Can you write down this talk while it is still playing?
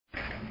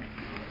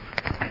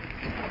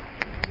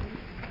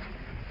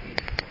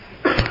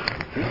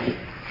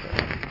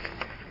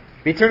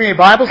Be turning your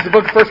Bibles to the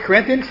book of 1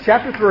 Corinthians,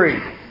 chapter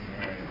 3.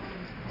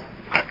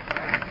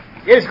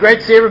 It is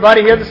great to see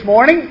everybody here this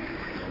morning.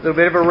 A little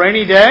bit of a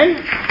rainy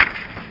day.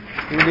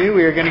 Who knew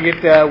we were going to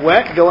get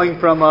wet going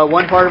from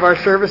one part of our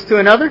service to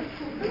another?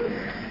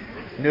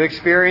 New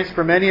experience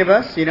for many of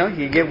us. You know,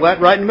 you get wet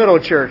right in the middle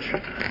of church.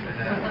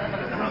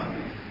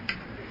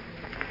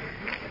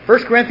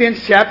 1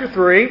 Corinthians, chapter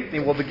 3,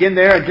 and we'll begin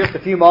there in just a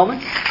few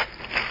moments.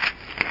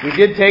 We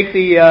did take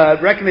the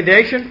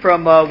recommendation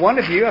from one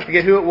of you, I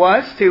forget who it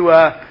was,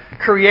 to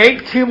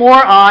create 2 more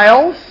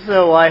aisles.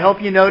 So I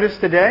hope you noticed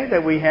today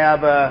that we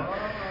have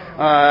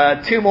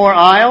 2 more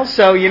aisles.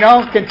 So,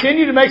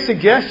 continue to make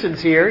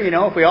suggestions here.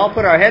 If we all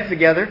put our heads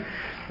together,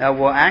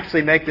 we'll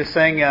actually make this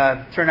thing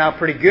turn out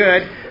pretty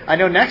good. I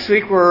know next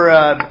week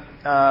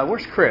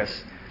where's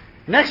Chris?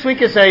 Next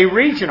week is a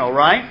regional,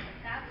 right?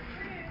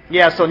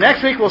 Yeah, so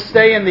next week we'll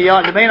stay in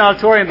the main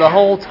auditorium the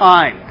whole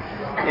time.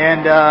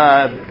 And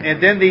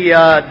then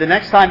the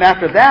next time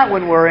after that,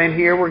 when we're in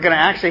here, we're going to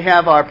actually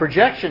have our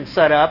projection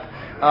set up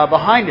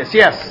behind us.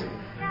 Yes?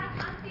 Yeah,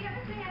 the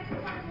other thing I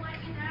just wanted to let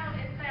you know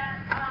is that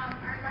our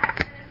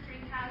Latin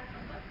ministry has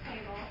a book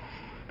table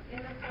in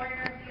the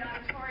foyer of the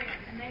auditorium,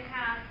 and they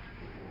have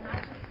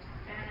not just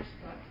Spanish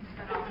books,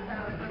 but also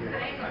books in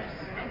English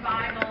and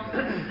Bibles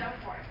and so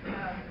forth. So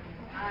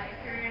if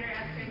you're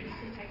interested, you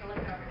can take a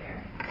look over there.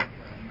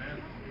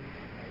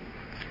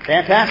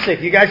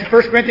 Fantastic. You guys in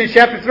 1 Corinthians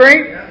chapter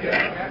 3?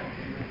 Yeah.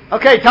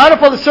 Okay, title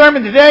for the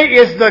sermon today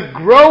is The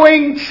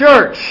Growing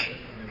Church.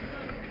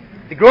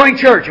 The Growing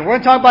Church. And we're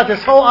going to talk about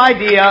this whole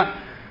idea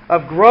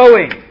of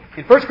growing.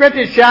 In 1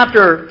 Corinthians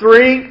chapter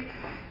 3,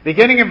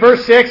 beginning in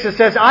verse 6, it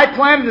says, I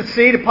planted the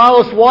seed,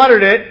 Apollos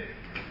watered it,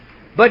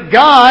 but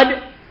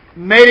God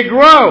made it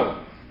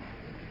grow.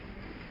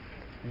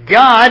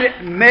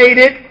 God made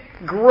it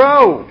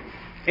grow.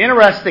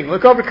 Interesting.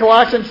 Look over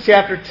Colossians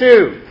chapter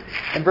 2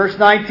 and verse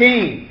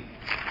 19.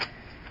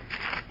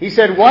 He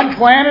said, one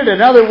planted,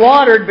 another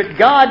watered, but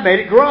God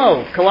made it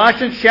grow.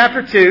 Colossians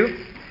chapter 2,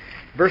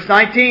 verse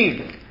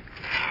 19.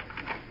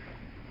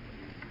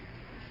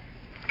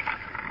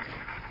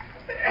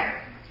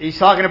 He's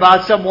talking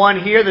about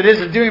someone here that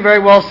isn't doing very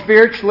well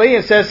spiritually.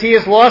 It says he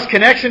has lost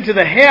connection to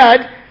the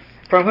head,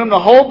 from whom the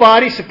whole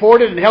body,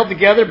 supported and held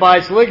together by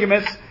its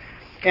ligaments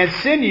and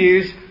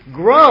sinews,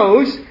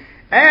 grows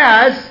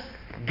as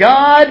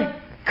God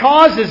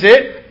causes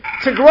it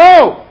to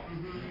grow.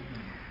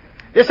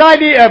 This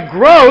idea of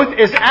growth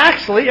is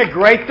actually a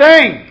great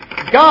thing.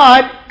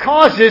 God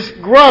causes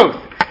growth.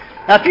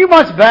 Now, a few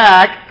months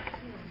back,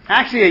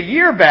 actually a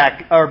year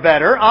back or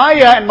better,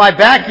 I, in my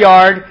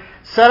backyard,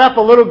 set up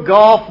a little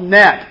golf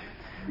net.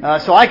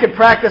 So I could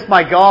practice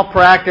my golf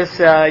practice,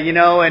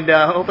 and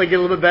hopefully get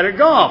a little bit better at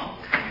golf.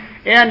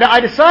 And I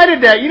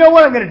decided that,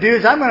 what I'm going to do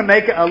is I'm going to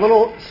make a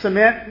little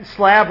cement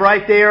slab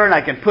right there, and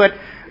I can put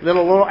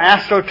little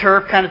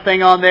AstroTurf kind of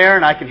thing on there,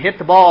 and I can hit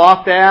the ball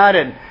off that,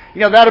 and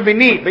that'll be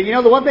neat. But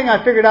the one thing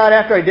I figured out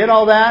after I did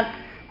all that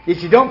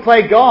is you don't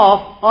play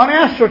golf on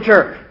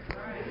AstroTurf.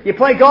 You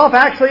play golf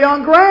actually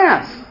on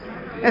grass.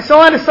 And so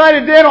I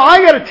decided then,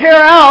 I got to tear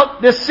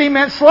out this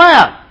cement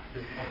slab.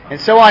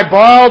 And so I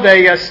borrowed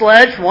a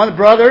sledge from one of the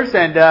brothers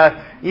and,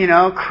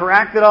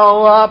 cracked it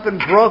all up and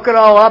broke it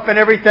all up and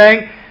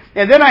everything.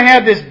 And then I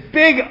had this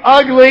big,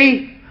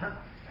 ugly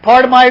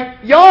part of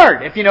my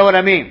yard, if you know what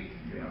I mean.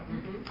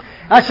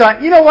 I thought,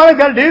 what I've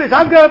got to do is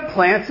I've got to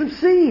plant some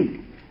seed.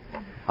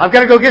 I've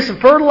got to go get some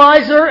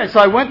fertilizer, and so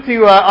I went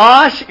to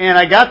Osh, and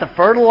I got the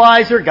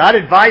fertilizer, got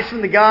advice from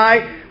the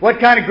guy,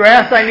 what kind of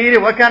grass I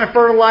needed, what kind of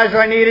fertilizer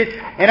I needed,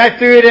 and I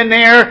threw it in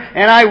there,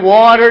 and I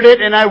watered it,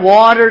 and I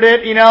waited,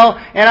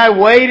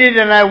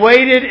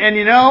 and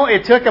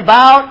it took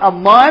about a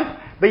month,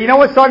 but you know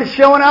what started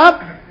showing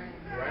up?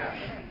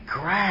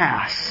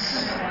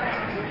 Grass.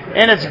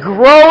 And it's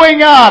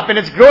growing up, and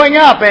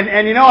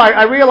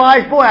I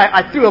realized, boy,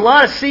 I threw a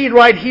lot of seed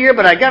right here,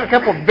 but I got a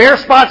couple of bare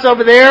spots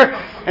over there,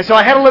 and so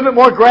I had a little bit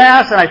more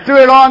grass, and I threw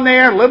it on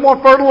there, a little more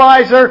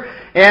fertilizer,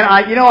 and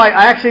I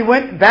actually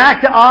went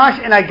back to Osh,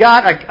 and I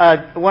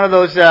got one of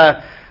those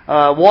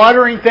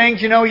watering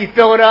things, you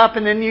fill it up,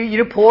 and then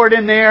you pour it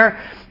in there,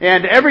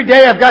 and every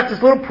day I've got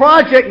this little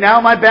project now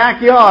in my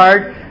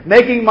backyard,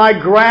 making my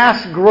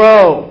grass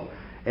grow,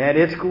 and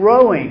it's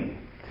growing.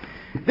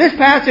 This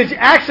passage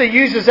actually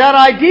uses that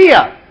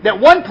idea, that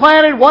one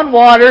planted, one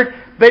watered,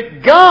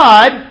 but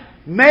God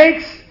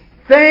makes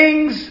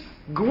things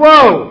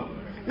grow.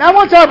 Now I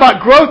want to talk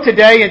about growth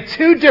today in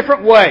 2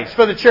 different ways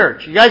for the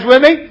church. You guys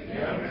with me?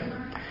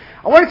 Yeah.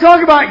 I want to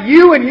talk about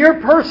you and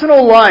your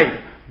personal life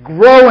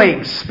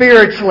growing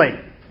spiritually.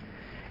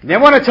 And then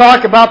I want to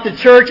talk about the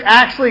church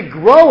actually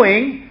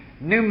growing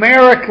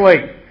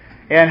numerically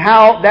and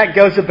how that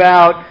goes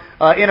about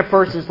in a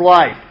person's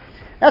life.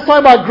 Let's talk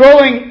about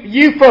growing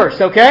you first,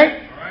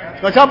 okay?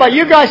 Right. Let's talk about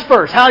you guys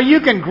first, how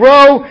you can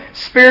grow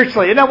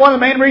spiritually. Isn't that one of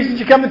the main reasons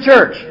you come to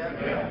church?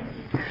 Yeah.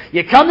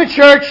 You come to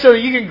church so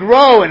that you can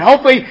grow, and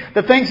hopefully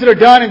the things that are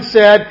done and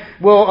said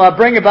will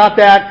bring about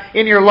that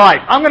in your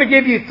life. I'm going to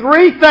give you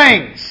 3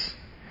 things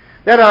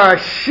that are a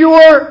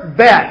sure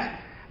bet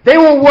They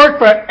will work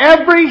for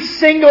every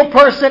single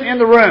person in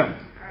the room.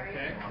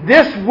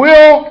 This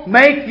will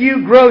make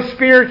you grow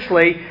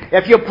spiritually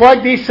if you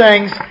plug these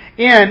things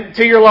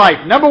into your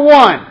life. Number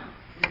one,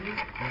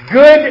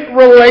 good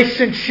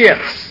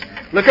relationships.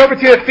 Look over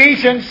to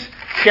Ephesians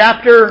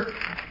chapter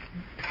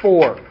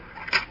 4.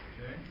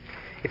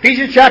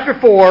 Ephesians chapter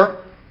 4.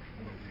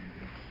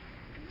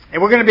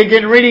 And we're going to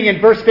begin reading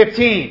in verse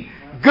 15.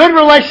 Good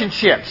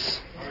relationships.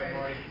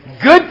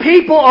 Good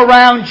people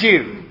around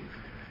you.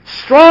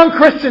 Strong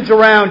Christians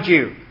around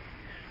you.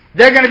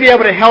 They're going to be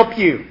able to help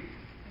you.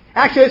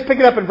 Actually, let's pick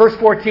it up in verse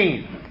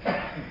 14.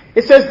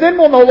 It says, "Then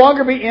we'll no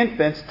longer be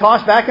infants,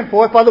 tossed back and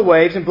forth by the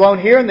waves and blown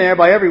here and there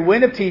by every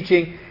wind of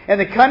teaching and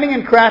the cunning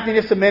and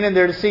craftiness of men in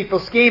their deceitful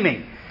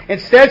scheming.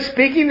 Instead,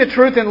 speaking the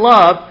truth in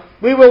love,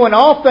 we will in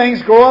all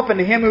things grow up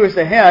into Him who is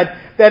the head,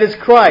 that is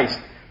Christ.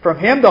 From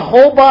Him the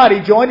whole body,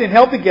 joined and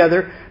held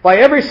together by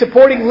every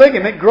supporting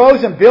ligament,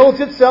 grows and builds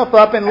itself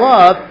up in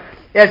love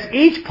as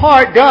each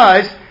part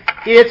does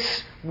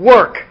its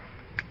work."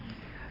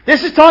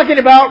 This is talking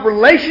about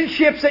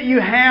relationships that you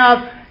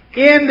have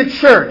in the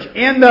church,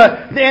 in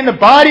the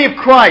body of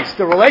Christ,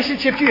 the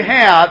relationships you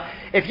have.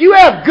 If you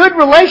have good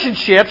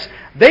relationships,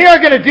 they are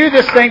going to do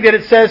this thing that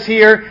it says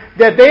here,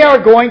 that they are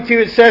going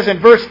to, it says in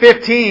verse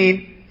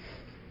 15,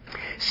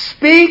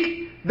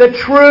 speak the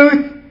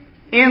truth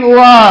in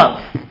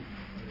love.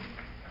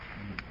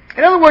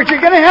 In other words, you're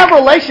going to have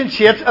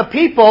relationships of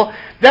people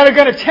that are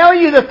going to tell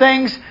you the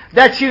things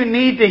that you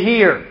need to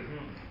hear.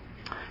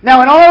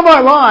 Now, in all of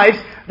our lives,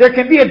 there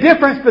can be a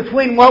difference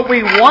between what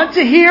we want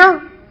to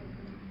hear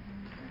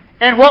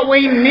and what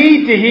we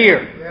need to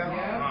hear.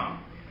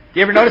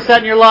 You ever notice that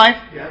in your life?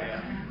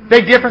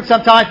 Big difference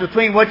sometimes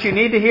between what you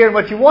need to hear and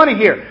what you want to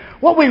hear.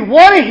 What we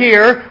want to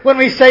hear when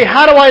we say,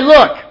 "How do I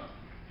look?"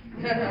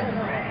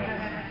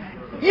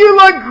 "You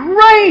look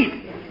great!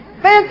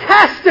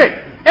 Fantastic!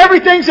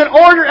 Everything's in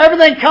order,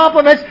 everything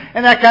compliments,"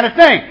 and that kind of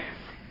thing.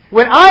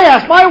 When I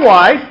ask my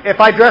wife,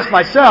 if I dress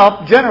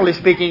myself, generally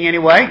speaking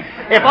anyway,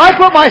 if I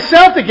put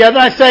myself together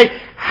and I say,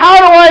 "How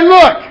do I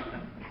look?"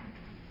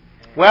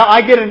 Well,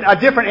 I get a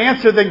different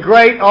answer than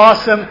great,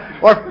 awesome,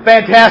 or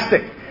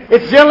fantastic.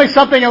 It's generally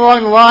something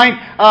along the line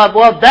of,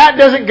 "Well, that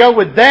doesn't go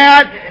with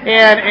that,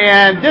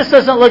 and this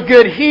doesn't look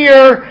good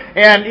here."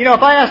 And,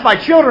 if I ask my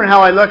children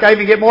how I look, I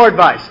even get more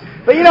advice.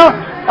 But,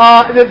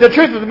 the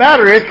truth of the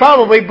matter is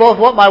probably both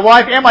what my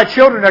wife and my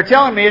children are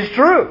telling me is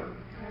true.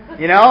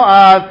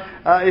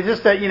 It's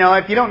just that,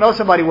 if you don't know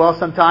somebody well,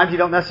 sometimes you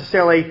don't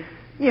necessarily,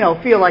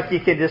 feel like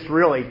you can just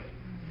really,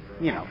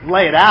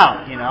 lay it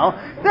out,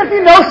 Then if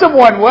you know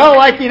someone well,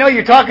 like,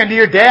 you're talking to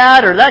your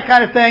dad or that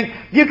kind of thing,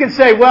 you can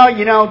say, "Well,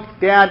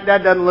 Dad,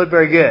 that doesn't look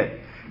very good.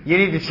 You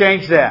need to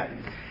change that."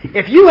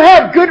 If you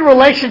have good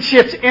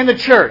relationships in the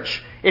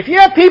church, if you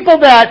have people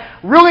that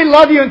really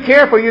love you and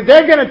care for you,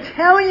 they're going to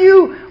tell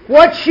you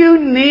what you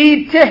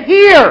need to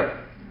hear.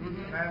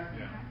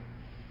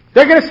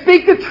 They're going to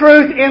speak the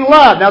truth in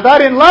love. Now,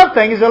 that in love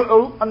thing is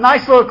a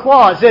nice little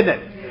clause, isn't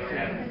it?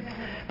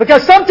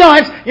 Because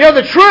sometimes,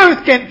 the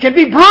truth can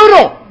be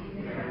brutal.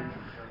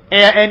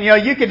 And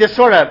you can just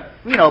sort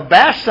of,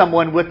 bash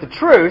someone with the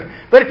truth.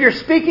 But if you're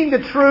speaking the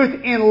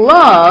truth in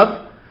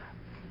love,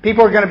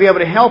 people are going to be able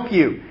to help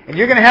you. And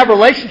you're going to have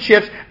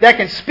relationships that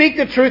can speak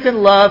the truth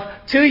in love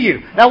to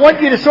you. Now, I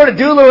want you to sort of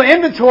do a little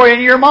inventory in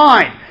your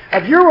mind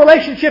of your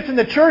relationships in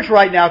the church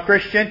right now,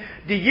 Christian.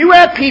 Do you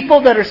have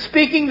people that are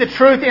speaking the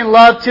truth in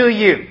love to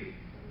you?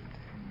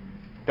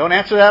 Don't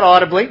answer that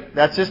audibly.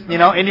 That's just,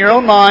 in your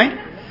own mind.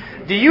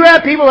 Do you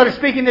have people that are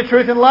speaking the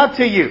truth in love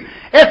to you?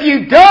 If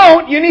you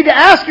don't, you need to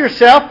ask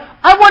yourself,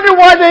 I wonder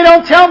why they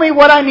don't tell me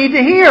what I need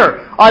to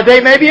hear. Are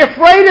they maybe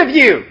afraid of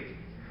you?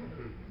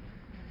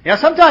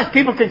 Sometimes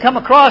people you can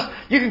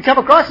come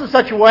across in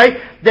such a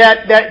way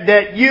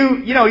that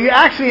you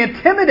actually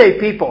intimidate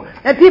people.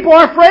 And people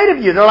are afraid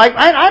of you. They're like,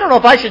 I don't know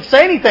if I should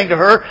say anything to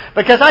her,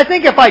 because I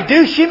think if I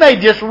do, she may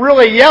just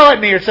really yell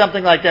at me or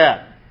something like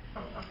that.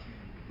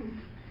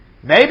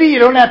 Maybe you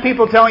don't have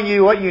people telling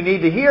you what you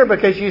need to hear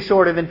because you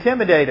sort of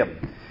intimidate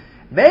them.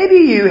 Maybe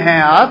you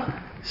have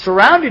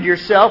surrounded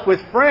yourself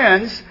with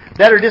friends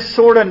that are just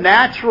sort of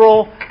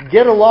natural,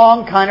 get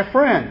along kind of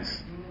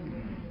friends.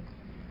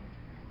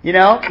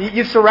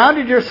 You've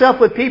surrounded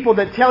yourself with people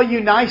that tell you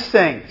nice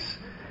things.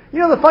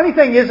 The funny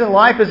thing is in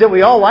life is that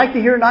we all like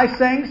to hear nice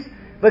things.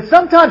 But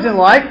sometimes in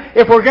life,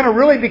 if we're going to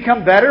really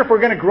become better, if we're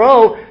going to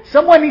grow,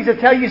 someone needs to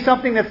tell you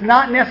something that's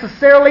not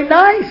necessarily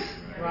nice.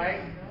 Right.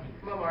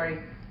 Come on, Marty.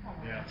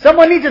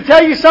 Someone needs to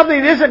tell you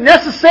something that isn't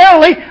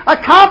necessarily a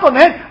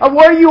compliment of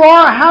where you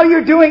are, how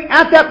you're doing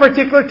at that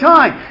particular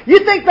time. You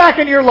think back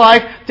in your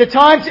life to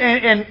times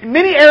in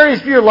many areas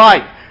of your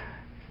life,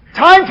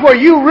 times where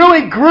you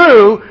really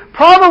grew,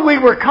 probably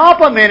were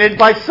complimented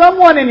by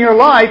someone in your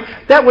life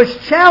that was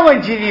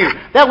challenging you,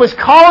 that was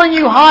calling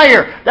you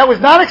higher, that was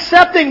not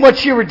accepting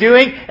what you were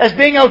doing as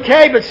being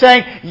okay, but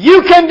saying,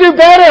 you can do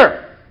better.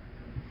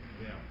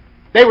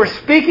 They were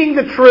speaking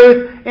the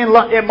truth in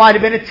love. It might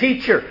have been a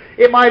teacher.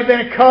 It might have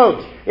been a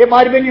coach. It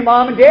might have been your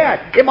mom and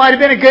dad. It might have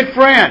been a good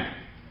friend.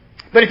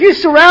 But if you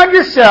surround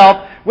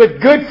yourself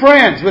with good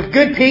friends, with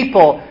good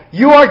people,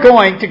 you are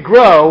going to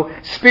grow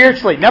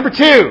spiritually. Number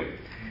 2,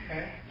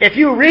 if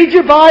you read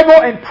your Bible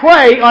and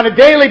pray on a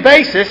daily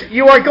basis,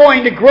 you are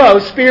going to grow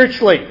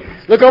spiritually.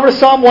 Look over to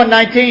Psalm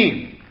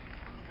 119.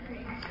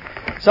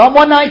 Psalm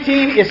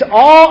 119 is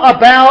all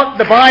about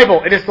the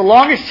Bible. It is the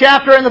longest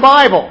chapter in the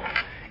Bible.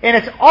 And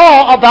it's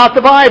all about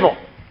the Bible.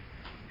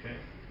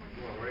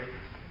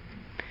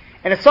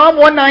 And it's Psalm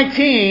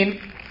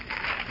 119,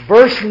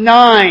 verse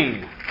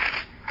 9.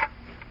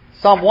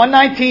 Psalm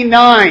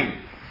 119:9.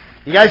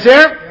 You guys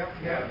there?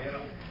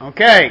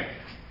 Okay.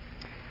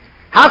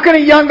 How can a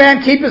young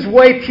man keep his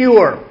way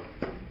pure?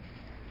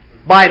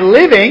 By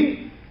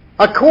living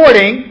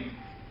according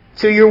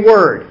to your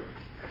word.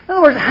 In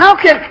other words, how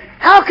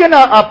can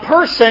a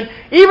person,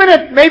 even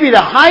at maybe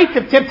the height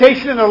of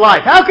temptation in their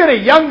life, how can a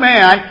young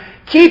man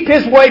keep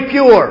his way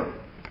pure?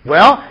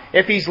 Well,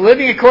 if he's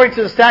living according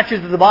to the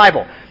statutes of the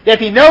Bible, if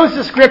he knows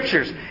the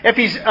Scriptures, if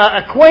he's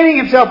acquainting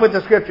himself with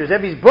the Scriptures,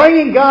 if he's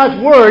bringing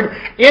God's Word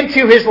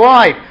into his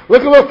life.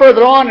 Look a little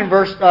further on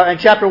in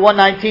chapter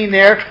 119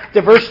 there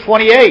to verse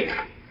 28.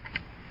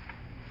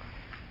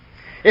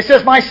 It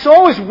says, "My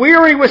soul is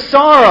weary with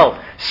sorrow.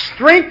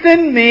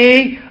 Strengthen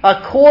me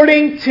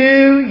according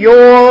to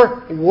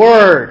your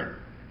Word."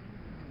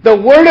 The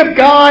Word of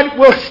God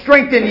will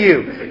strengthen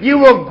you. You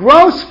will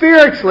grow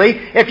spiritually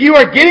if you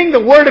are getting the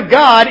Word of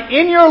God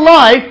in your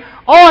life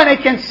on a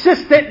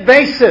consistent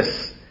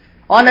basis.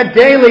 On a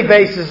daily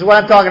basis is what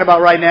I'm talking about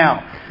right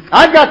now.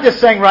 I've got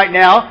this thing right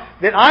now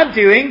that I'm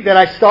doing, that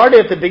I started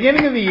at the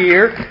beginning of the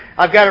year.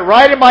 I've got it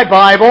right in my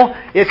Bible.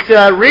 It's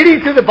reading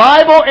through the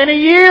Bible in a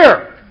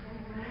year.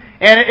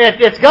 And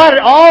it's got it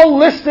all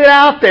listed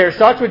out there. It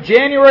starts with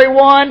January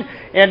 1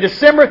 and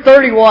December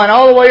 31,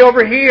 all the way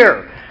over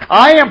here.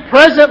 I am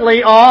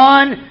presently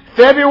on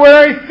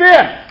February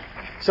 5th.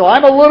 So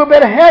I'm a little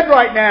bit ahead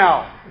right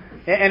now.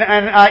 And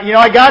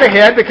I got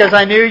ahead because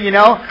I knew,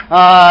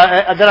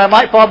 that I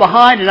might fall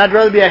behind, and I'd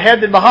rather be ahead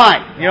than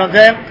behind. You know what I'm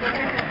saying?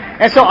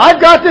 And so I've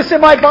got this in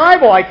my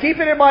Bible. I keep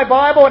it in my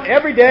Bible, and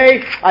every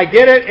day I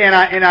get it, and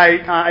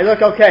I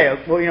look, okay,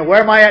 well, where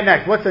am I at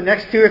next? What's the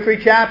next 2 or 3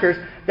 chapters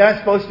that I'm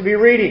supposed to be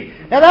reading?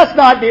 Now, that's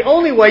not the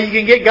only way you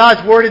can get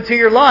God's Word into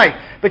your life.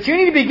 But you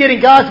need to be getting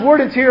God's Word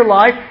into your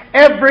life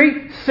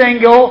every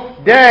single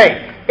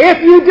day.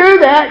 If you do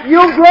that,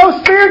 you'll grow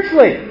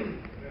spiritually.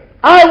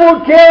 I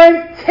will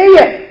guarantee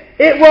it.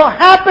 It will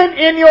happen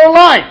in your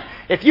life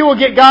if you will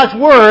get God's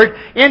Word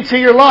into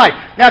your life.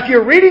 Now, if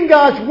you're reading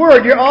God's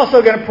Word, you're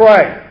also going to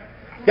pray.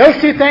 Those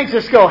two things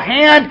just go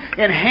hand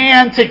in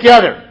hand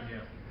together.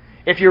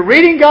 If you're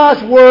reading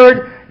God's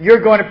Word, you're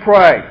going to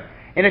pray.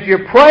 And if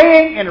you're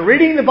praying and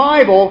reading the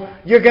Bible,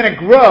 you're going to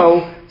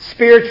grow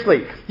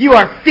spiritually. You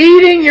are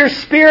feeding your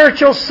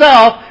spiritual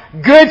self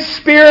good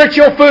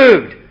spiritual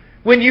food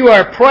when you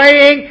are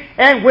praying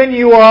and when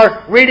you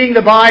are reading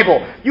the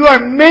Bible. You are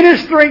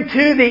ministering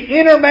to the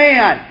inner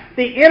man,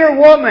 the inner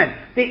woman,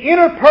 the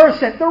inner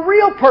person, the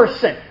real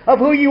person of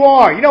who you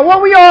are.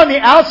 What we are on the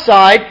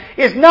outside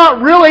is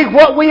not really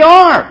what we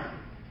are.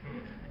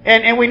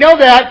 And we know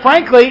that,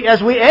 frankly,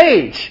 as we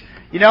age.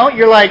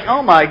 You're like,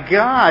 oh my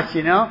gosh,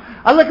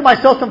 I look at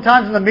myself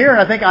sometimes in the mirror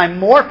and I think I'm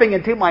morphing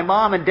into my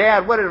mom and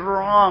dad. What is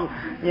wrong?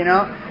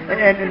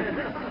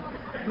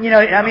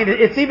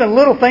 It's even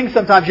little things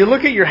sometimes. You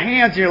look at your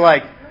hands and you're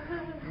like,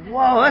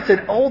 whoa, that's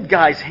an old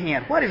guy's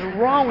hand. What is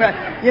wrong with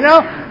that?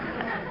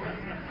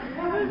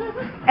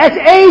 That's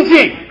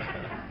aging.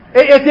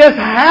 It just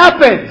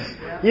happens.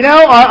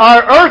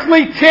 Our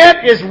earthly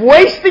tent is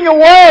wasting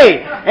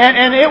away,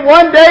 and it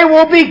one day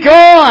will be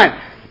gone.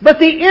 But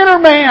the inner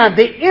man,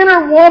 the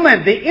inner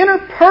woman, the inner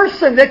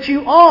person that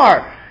you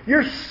are,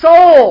 your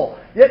soul,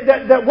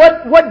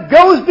 what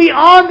goes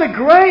beyond the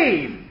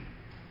grave,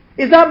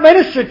 is not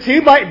ministered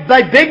to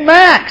by Big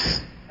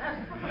Macs.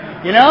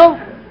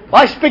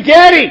 By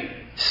spaghetti,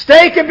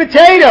 steak, and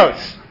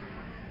potatoes.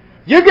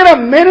 You're going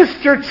to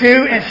minister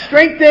to and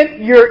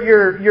strengthen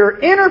your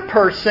inner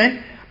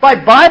person by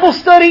Bible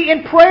study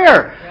and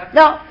prayer.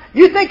 Now,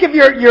 you think of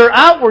your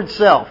outward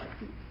self.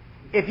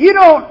 If you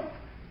don't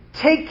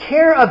take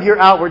care of your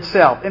outward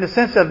self in the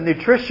sense of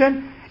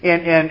nutrition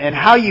and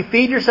how you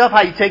feed yourself,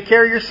 how you take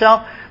care of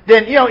yourself,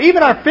 then,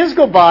 even our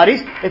physical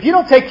bodies, if you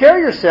don't take care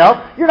of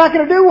yourself, you're not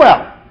going to do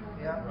well.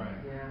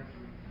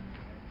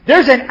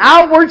 There's an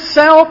outward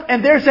self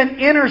and there's an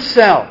inner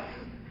self.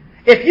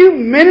 If you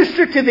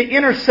minister to the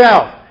inner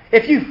self,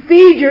 if you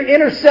feed your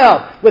inner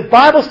self with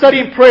Bible study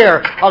and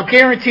prayer, I'll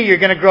guarantee you're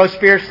going to grow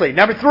spiritually.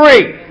 Number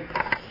 3,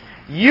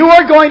 you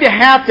are going to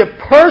have to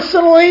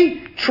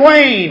personally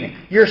train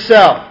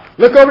yourself.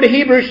 Look over to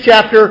Hebrews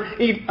chapter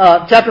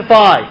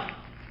 5.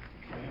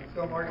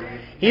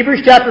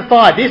 Hebrews chapter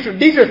 5.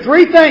 These are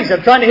 3 things.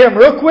 I'm trying to hit them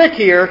real quick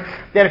here.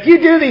 That if you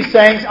do these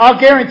things, I'll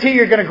guarantee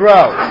you're going to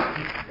grow.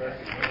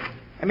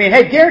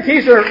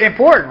 Guarantees are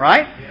important,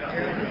 right?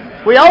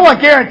 We all want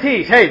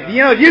guarantees. Hey,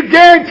 you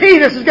guarantee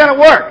this is going to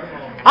work.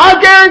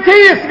 I'll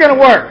guarantee this is going to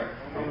work.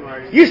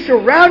 You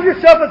surround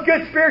yourself with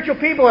good spiritual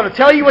people that'll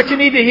tell you what you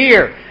need to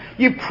hear.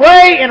 you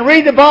pray and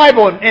read the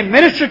Bible and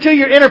minister to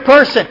your inner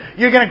person,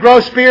 you're going to grow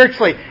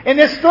spiritually. And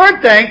this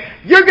third thing,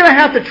 you're going to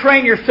have to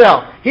train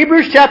yourself.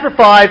 Hebrews chapter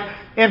 5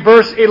 and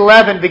verse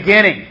 11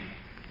 beginning.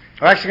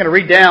 We're actually going to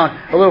read down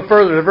a little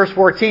further to verse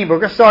 14, but we're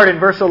going to start in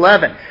verse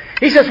 11.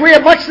 He says, we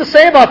have much to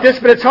say about this,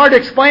 but it's hard to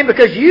explain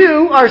because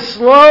you are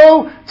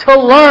slow to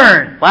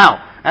learn.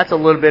 Wow, that's a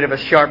little bit of a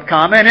sharp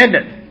comment, isn't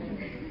it?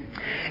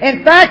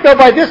 In fact, though,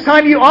 by this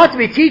time you ought to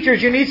be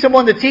teachers. You need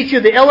someone to teach you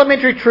the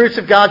elementary truths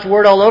of God's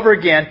Word all over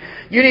again.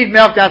 You need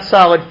milk, not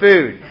solid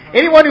food.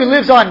 Anyone who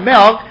lives on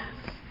milk,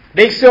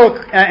 being still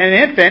an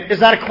infant, is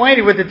not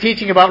acquainted with the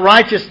teaching about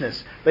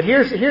righteousness. But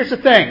here's the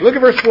thing. Look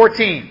at verse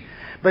 14.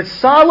 But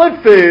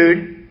solid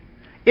food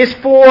is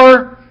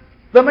for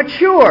the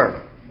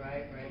mature,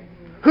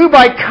 who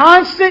by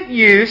constant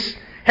use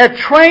have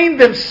trained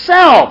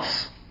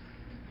themselves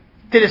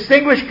to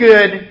distinguish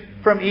good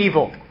from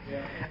evil.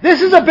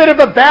 This is a bit of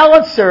a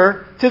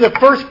balancer to the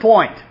first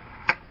point.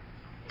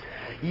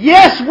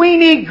 Yes, we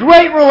need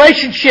great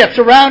relationships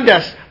around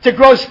us to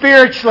grow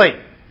spiritually.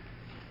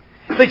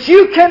 But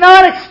you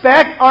cannot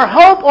expect or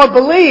hope or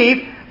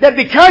believe that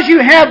because you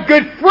have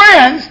good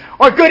friends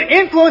or good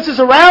influences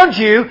around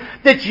you,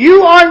 that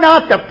you are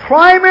not the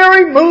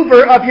primary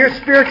mover of your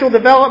spiritual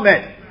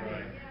development.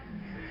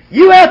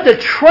 You have to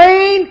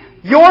train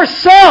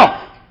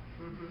yourself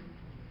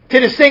to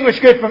distinguish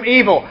good from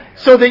evil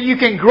so that you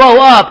can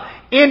grow up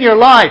in your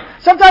life.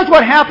 Sometimes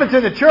what happens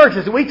in the church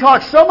is that we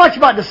talk so much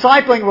about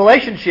discipling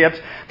relationships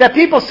that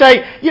people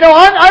say,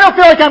 I don't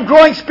feel like I'm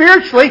growing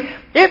spiritually.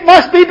 It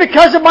must be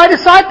because of my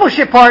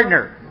discipleship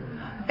partner.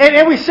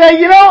 And we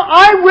say,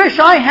 I wish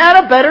I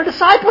had a better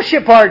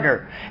discipleship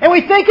partner. And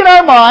we think in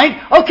our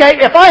mind, okay,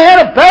 if I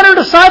had a better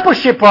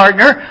discipleship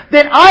partner,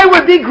 then I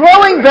would be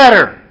growing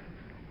better.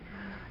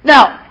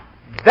 Now,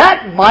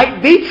 that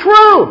might be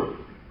true.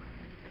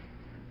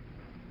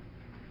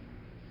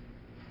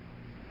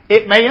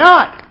 It may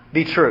not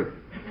be true.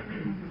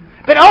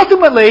 But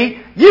ultimately,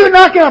 you're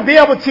not going to be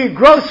able to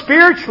grow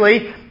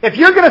spiritually if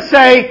you're going to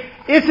say,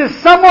 this is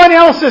someone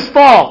else's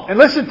fault. And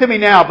listen to me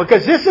now,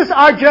 because this is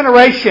our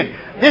generation.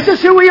 This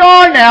is who we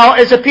are now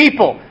as a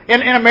people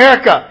in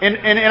America,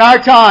 in our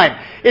time.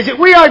 Is that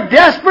we are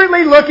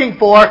desperately looking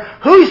for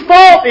whose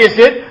fault is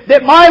it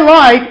that my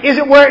life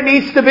isn't where it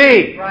needs to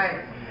be.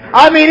 Right.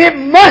 I mean, it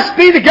must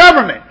be the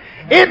government.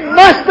 It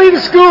must be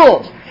the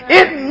schools.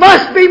 It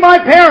must be my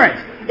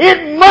parents.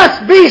 It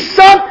must be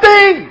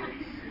something.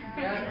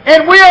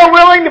 And we are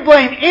willing to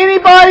blame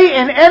anybody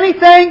and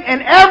anything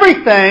and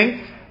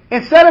everything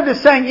instead of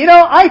just saying,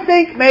 I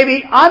think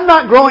maybe I'm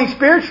not growing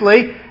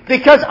spiritually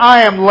because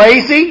I am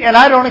lazy and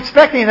I don't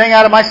expect anything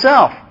out of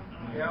myself.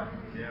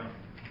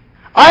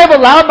 I have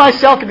allowed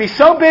myself to be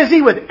so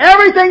busy with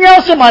everything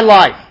else in my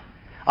life.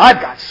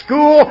 I've got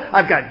school,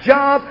 I've got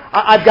job,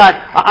 I've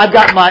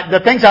got the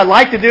things I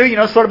like to do,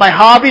 sort of my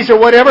hobbies or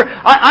whatever.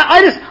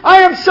 I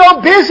am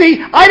so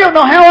busy, I don't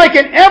know how I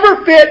can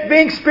ever fit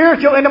being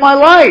spiritual into my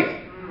life.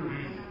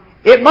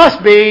 It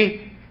must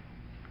be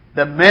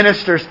the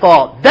minister's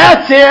fault.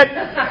 That's it.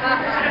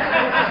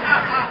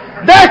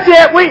 That's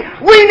it. We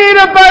need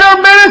a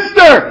better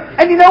minister.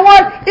 And you know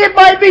what? It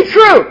might be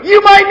true.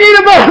 You might need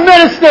a better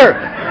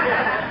minister.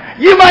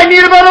 You might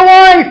need a better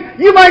wife.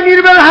 You might need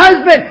a better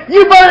husband.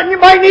 You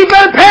might need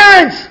better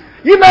parents.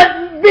 You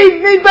might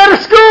need better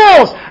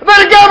schools,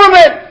 better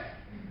government.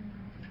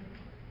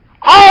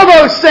 All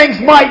those things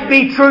might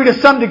be true to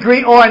some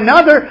degree or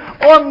another,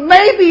 or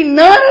maybe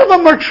none of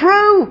them are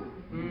true.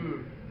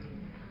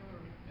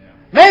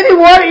 Maybe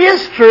what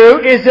is true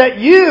is that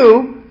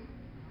you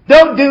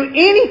don't do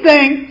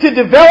anything to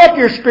develop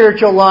your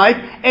spiritual life,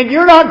 and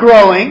you're not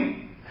growing.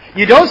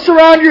 You don't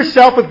surround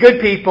yourself with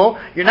good people.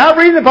 You're not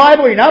reading the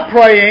Bible. You're not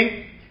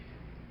praying.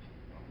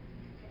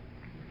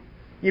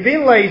 You're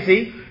being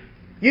lazy.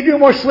 You do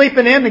more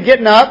sleeping in than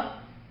getting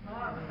up.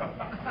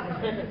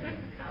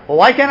 Well,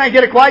 why can't I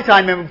get a quiet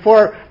time in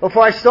before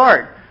I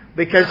start?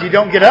 Because you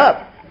don't get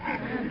up.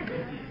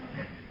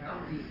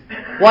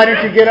 Why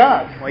don't you get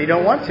up? Well, you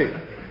don't want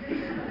to.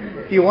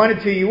 If you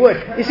wanted to, you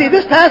would. You see,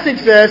 this passage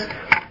says,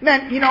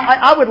 man,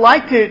 I would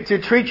like to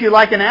treat you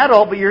like an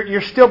adult, but you're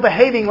still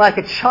behaving like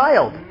a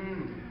child.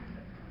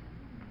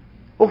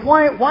 Well,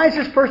 why is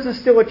this person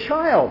still a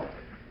child?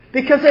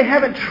 Because they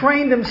haven't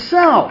trained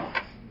themselves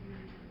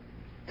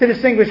to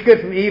distinguish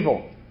good from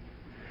evil.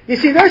 You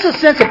see, there's a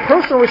sense of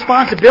personal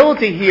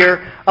responsibility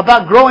here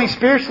about growing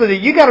spiritually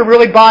that you got to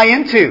really buy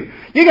into.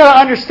 You got to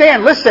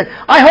understand, listen,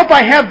 I hope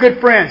I have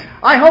good friends.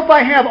 I hope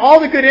I have all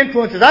the good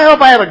influences. I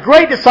hope I have a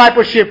great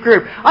discipleship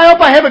group. I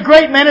hope I have a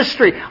great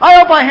ministry. I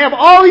hope I have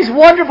all these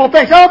wonderful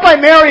things. I hope I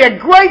marry a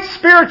great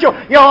spiritual...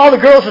 all the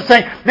girls are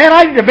saying, man,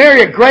 I need to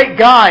marry a great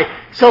guy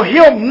so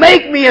he'll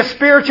make me a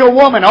spiritual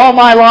woman all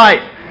my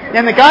life.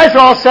 And the guys are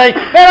all saying,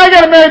 man, I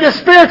got to marry this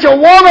spiritual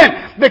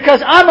woman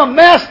because I'm a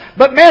mess,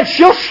 but man,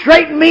 she'll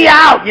straighten me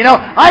out.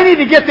 I need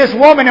to get this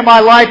woman in my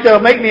life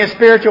that'll make me a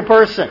spiritual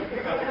person.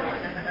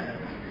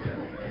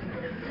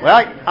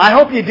 Well, I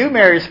hope you do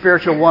marry a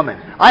spiritual woman.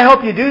 I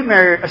hope you do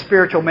marry a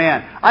spiritual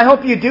man. I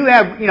hope you do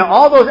have,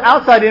 all those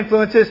outside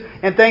influences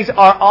and things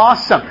are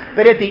awesome.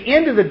 But at the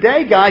end of the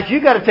day, guys,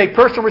 you've got to take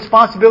personal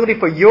responsibility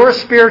for your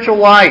spiritual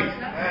life.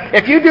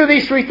 If you do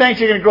these three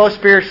things, you're going to grow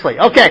spiritually.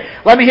 Okay,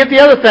 let me hit the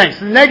other things,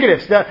 the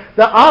negatives, the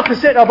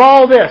opposite of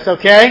all this,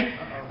 okay?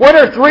 What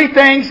are three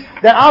things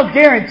that I'll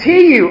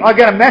guarantee you are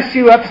going to mess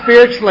you up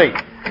spiritually?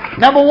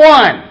 Number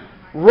one,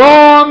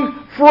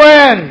 wrong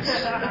friends.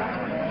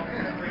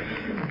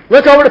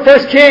 Look over to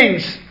 1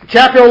 Kings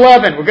chapter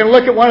 11. We're going to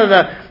look at one of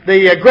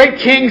the great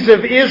kings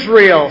of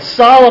Israel,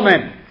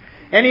 Solomon.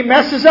 And he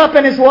messes up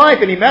in his life,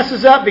 and he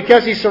messes up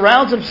because he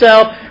surrounds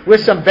himself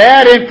with some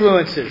bad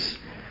influences.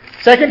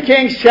 2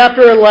 Kings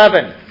chapter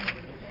 11.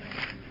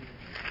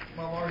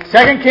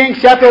 2 Kings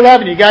chapter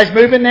 11. You guys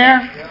moving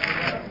there?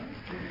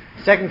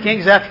 2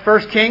 Kings after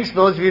 1 Kings, for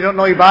those of you who don't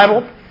know your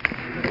Bible.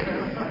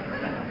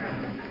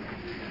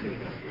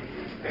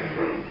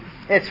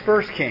 It's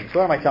 1 Kings.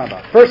 What am I talking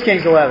about? 1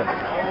 Kings 11.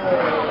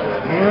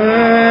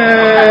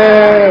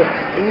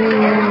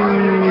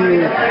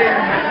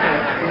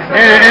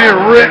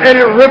 And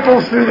it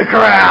ripples through the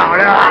crowd.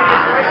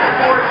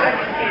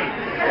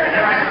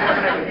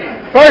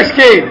 1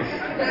 Kings.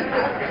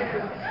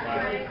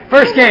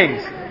 1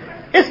 Kings.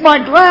 It's my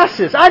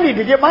glasses. I need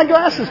to get my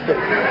glasses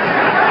fixed.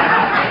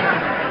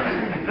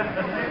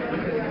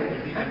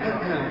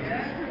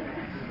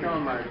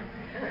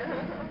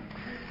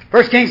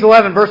 1 Kings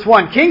 11, verse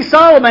 1. King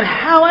Solomon,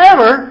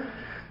 however,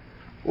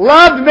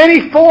 loved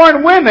many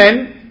foreign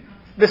women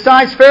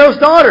besides Pharaoh's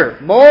daughter.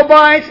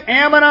 Moabites,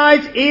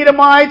 Ammonites,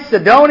 Edomites,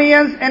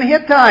 Sidonians, and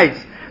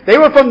Hittites. They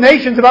were from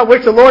nations about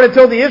which the Lord had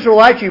told the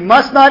Israelites, you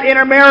must not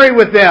intermarry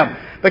with them,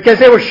 because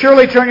they will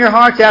surely turn your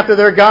hearts after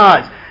their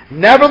gods.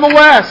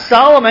 Nevertheless,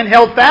 Solomon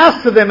held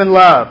fast to them in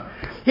love.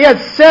 He had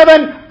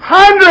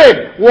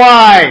 700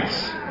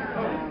 wives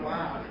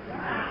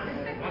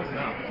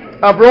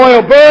of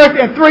royal birth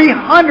and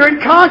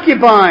 300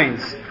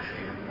 concubines.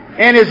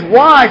 And his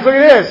wives, look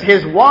at this,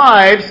 his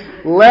wives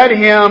led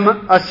him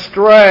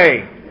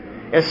astray.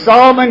 As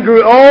Solomon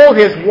grew old,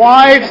 his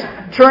wives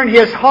turned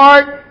his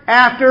heart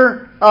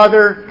after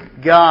other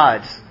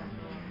gods.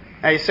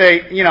 Now you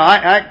say,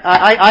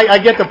 I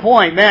get the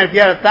point. Man, if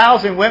you had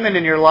 1,000 women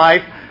in your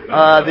life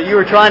that you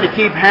were trying to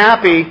keep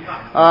happy,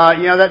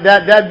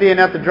 that'd be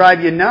enough to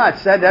drive you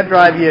nuts. That'd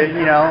drive you,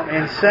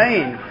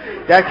 insane.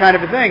 That kind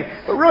of a thing.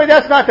 But really,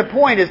 that's not the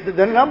point.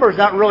 The number is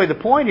not really the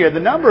point here. The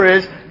number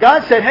is,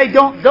 God said, hey,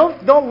 don't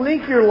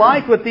link your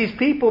life with these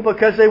people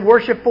because they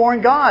worship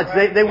foreign gods.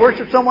 They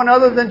worship someone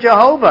other than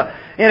Jehovah.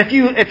 And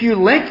if you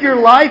link your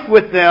life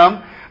with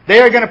them, they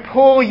are going to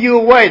pull you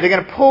away. They're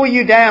going to pull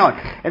you down.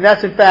 And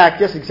that's, in fact,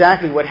 just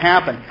exactly what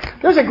happened.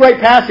 There's a great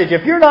passage.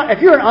 If you're an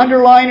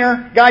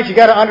underliner, guys, you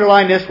got to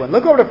underline this one.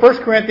 Look over to 1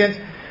 Corinthians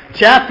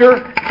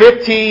chapter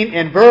 15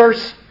 and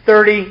verse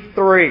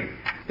 33.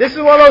 This is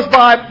one of those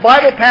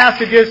Bible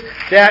passages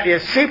that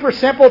is super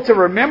simple to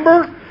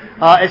remember.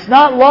 It's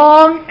not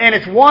long, and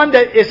it's one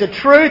that is a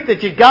truth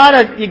that you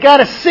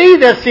gotta see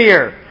this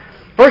here.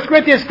 1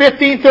 Corinthians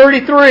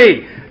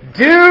 15:33.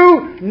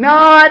 Do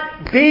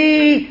not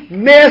be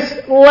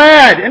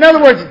misled. In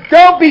other words,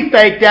 don't be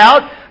faked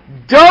out.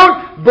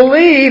 Don't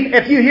believe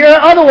if you hear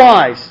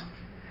otherwise.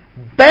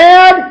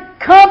 Bad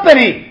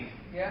company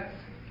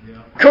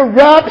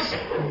corrupts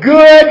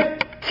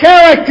good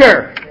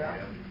character.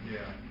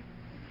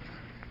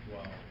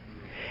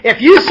 If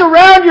you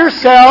surround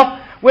yourself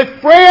with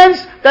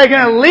friends that are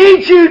going to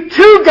lead you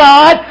to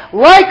God,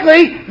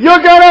 likely you're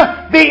going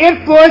to be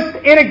influenced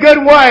in a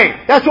good way.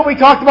 That's what we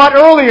talked about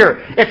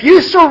earlier. If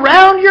you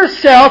surround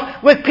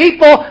yourself with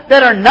people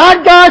that are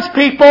not God's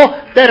people,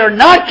 that are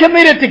not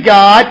committed to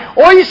God,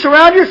 or you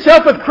surround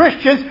yourself with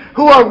Christians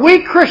who are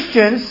weak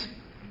Christians,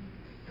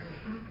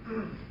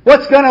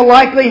 what's going to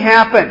likely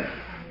happen?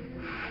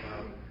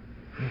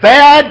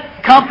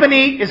 Bad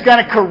company is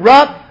going to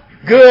corrupt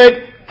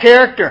good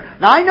character.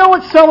 Now, I know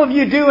what some of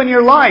you do in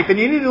your life, and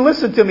you need to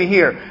listen to me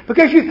here,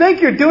 because you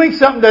think you're doing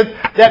something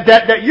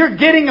that you're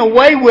getting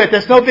away with.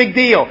 That's no big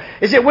deal.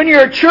 Is that when you're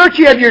at church,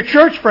 you have your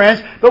church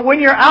friends, but when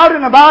you're out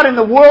and about in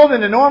the world,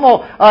 in the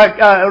normal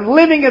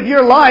living of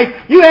your life,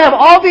 you have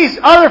all these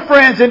other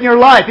friends in your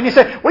life. And you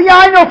say, well, yeah,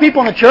 I know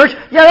people in the church.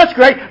 Yeah, that's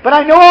great, but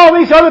I know all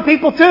these other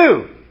people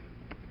too.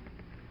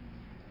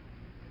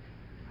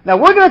 Now,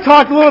 we're going to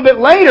talk a little bit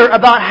later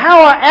about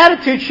how our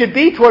attitude should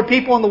be toward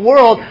people in the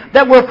world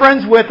that we're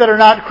friends with that are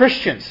not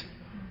Christians.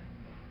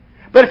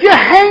 But if you're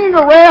hanging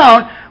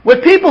around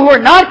with people who are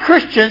not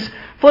Christians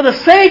for the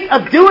sake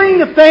of doing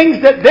the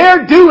things that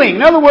they're doing,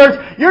 in other words,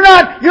 you're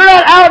not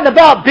out and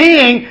about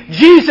being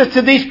Jesus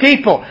to these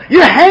people.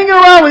 You're hanging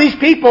around with these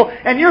people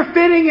and you're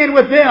fitting in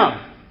with them.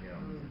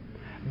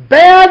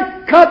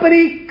 Bad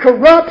company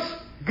corrupts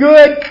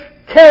good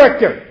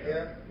character.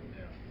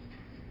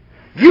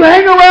 You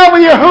hang around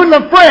with your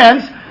hoodlum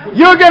friends,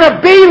 you're going to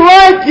be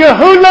like your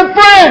hoodlum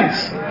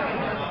friends.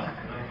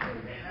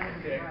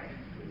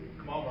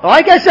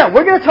 Like I said,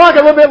 we're going to talk a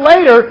little bit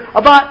later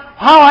about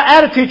how our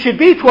attitude should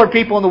be toward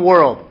people in the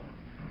world.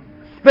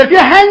 But if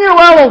you're hanging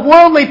around with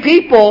worldly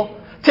people,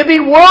 to be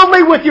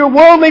worldly with your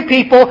worldly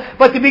people,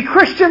 but to be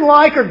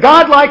Christian-like or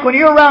God-like when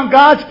you're around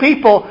God's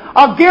people,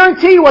 I'll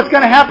guarantee you what's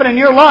going to happen in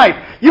your life.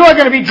 You are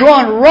going to be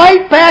drawn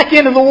right back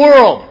into the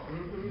world.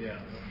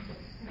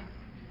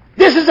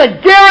 This is a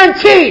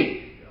guarantee.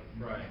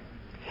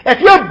 If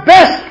your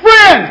best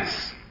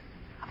friends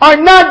are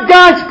not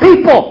God's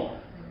people,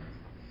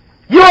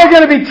 you are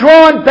going to be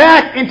drawn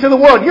back into the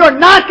world. You are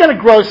not going to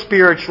grow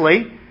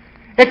spiritually.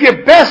 If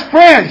your best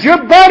friends,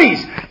 your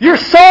buddies, your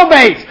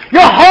soulmates,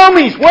 your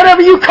homies,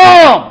 whatever you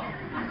call them,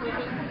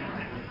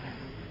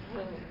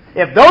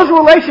 if those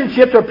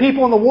relationships are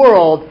people in the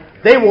world,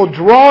 they will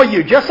draw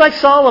you. Just like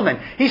Solomon.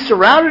 He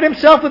surrounded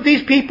himself with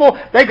these people.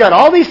 They've got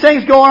all these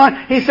things going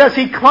on. He says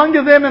he clung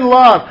to them in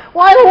love.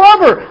 Well, I love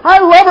her. I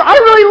love her. I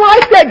really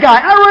like that guy.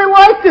 I really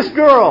like this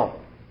girl.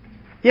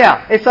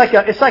 Yeah, it's like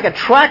a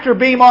tractor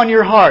beam on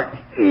your heart.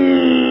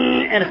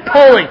 And it's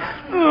pulling.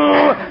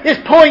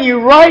 It's pulling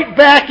you right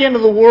back into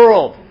the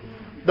world.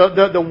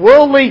 The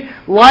worldly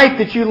life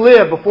that you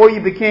lived before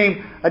you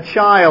became a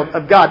child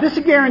of God. This is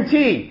a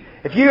guarantee.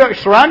 If you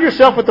surround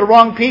yourself with the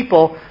wrong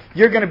people,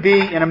 you're going to be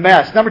in a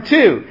mess. Number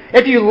 2,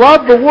 if you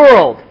love the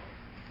world.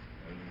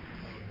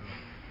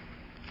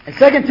 In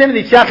 2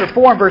 Timothy chapter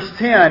 4 and verse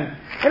 10,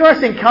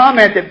 interesting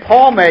comment that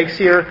Paul makes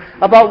here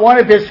about one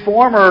of his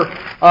former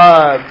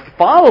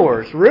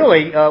followers,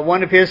 really,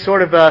 one of his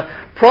sort of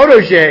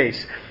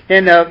proteges.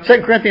 In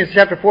 2 Corinthians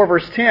chapter 4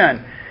 verse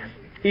 10,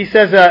 he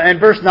says, in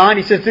verse 9,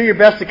 he says, "Do your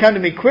best to come to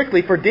me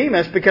quickly, for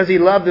Demas, because he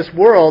loved this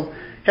world,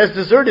 has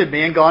deserted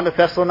me and gone to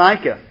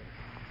Thessalonica."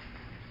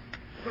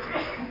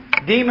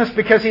 Demas,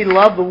 because he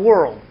loved the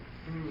world.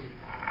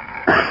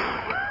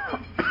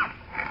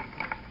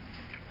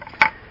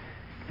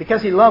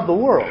 Because he loved the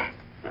world.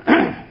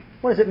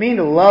 What does it mean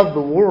to love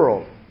the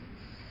world?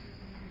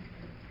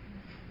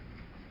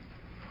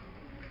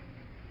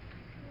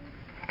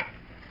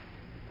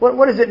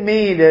 What does it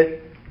mean to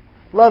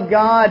love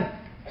God?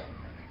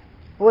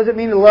 What does it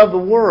mean to love the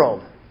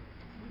world?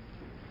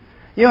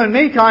 You know, and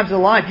many times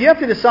in life, you have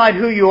to decide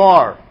who you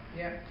are.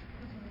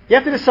 You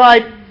have to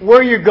decide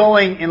where you're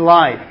going in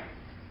life.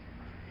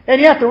 And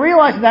you have to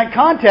realize in that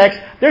context,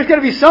 there's going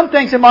to be some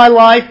things in my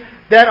life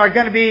that are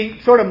going to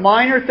be sort of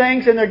minor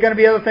things, and there are going to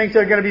be other things that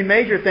are going to be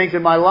major things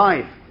in my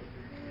life.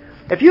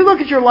 If you look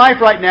at your life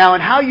right now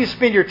and how you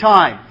spend your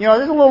time, you know,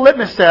 there's a little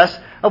litmus test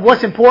of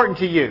what's important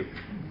to you.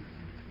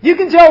 You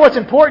can tell what's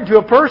important to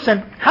a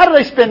person. How do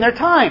they spend their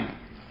time?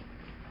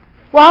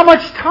 Well, how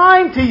much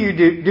time do you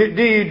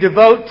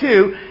devote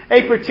to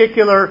a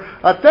particular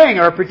thing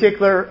or a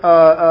particular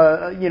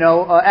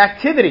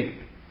activity?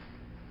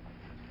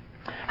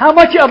 How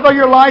much of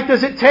your life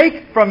does it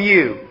take from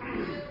you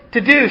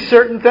to do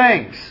certain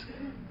things?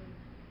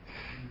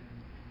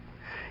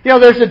 You know,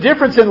 there's a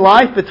difference in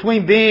life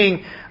between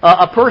being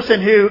a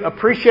person who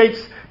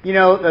appreciates, you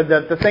know,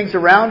 the things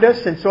around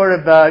us and sort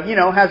of,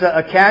 has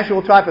a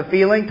casual type of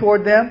feeling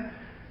toward them,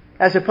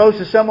 as opposed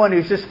to someone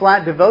who's just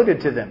flat devoted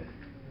to them.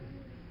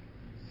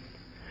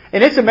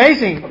 And it's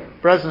amazing,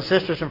 brothers and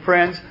sisters and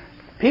friends,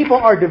 people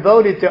are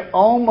devoted to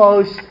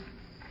almost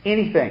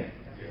anything.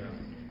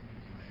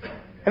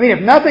 I mean,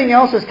 if nothing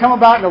else has come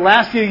about in the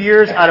last few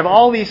years out of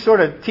all these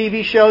sort of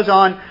TV shows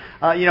on,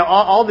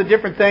 all the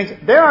different things,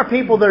 there are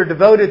people that are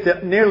devoted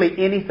to nearly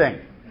anything.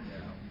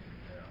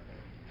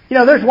 You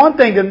know, there's one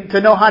thing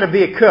to know how to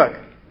be a cook.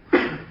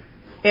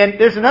 And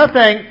there's another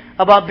thing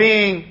about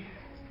being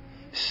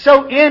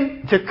so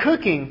into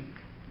cooking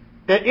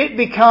that it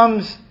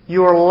becomes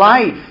your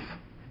life.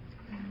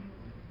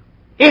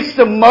 It's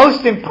the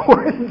most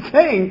important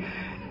thing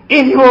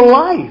in your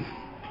life.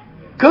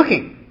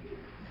 Cooking.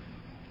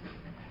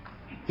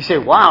 You say,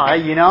 wow,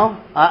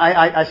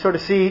 I sort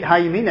of see how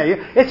you mean that.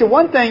 It's a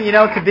one thing,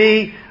 to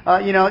be,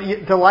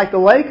 to like the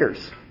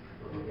Lakers.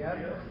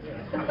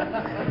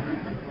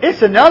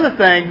 It's another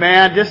thing,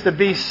 man, just to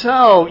be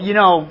so,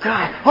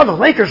 God, the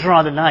Lakers are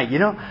on tonight,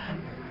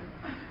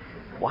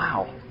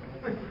 Wow.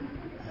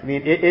 I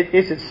mean,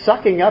 is it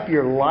sucking up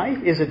your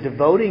life? Is it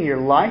devoting your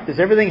life? Does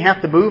everything have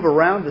to move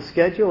around the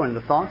schedule and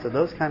the thoughts of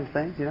those kind of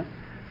things,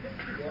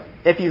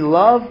 If you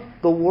love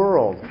the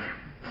world,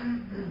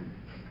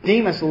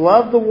 Demas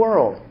loved the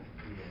world,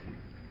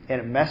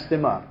 and it messed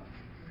him up.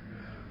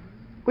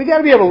 We've got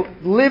to be able to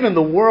live in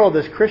the world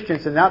as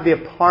Christians and not be a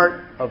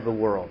part of the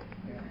world.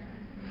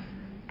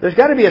 There's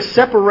got to be a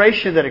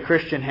separation that a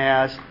Christian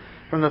has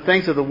from the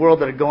things of the world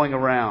that are going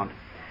around.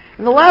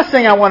 And the last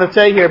thing I want to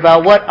tell you here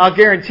about what I'll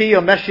guarantee you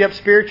will mess you up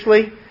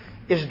spiritually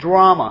is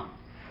drama.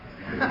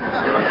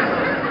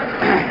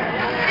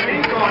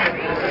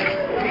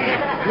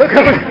 Look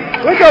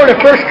over to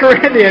 1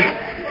 Corinthians.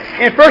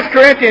 In 1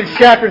 Corinthians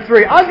chapter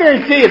 3, I'll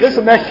guarantee you this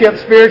will mess you up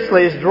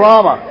spiritually, is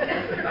drama.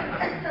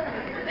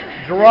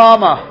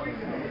 Drama.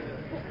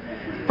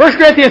 1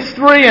 Corinthians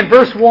 3 and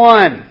verse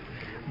 1.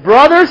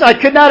 "Brothers, I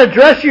could not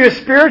address you as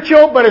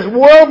spiritual, but as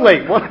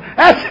worldly." Well,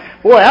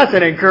 that's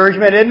an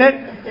encouragement, isn't it?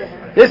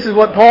 This is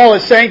what Paul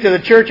is saying to the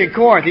church in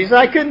Corinth. He said,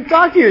 "I couldn't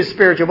talk to you as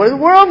spiritual, but as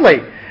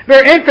worldly.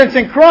 They're infants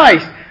in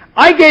Christ.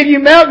 I gave you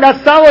milk,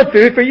 not solid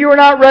food, for you are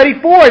not ready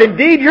for it.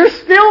 Indeed, you're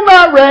still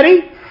not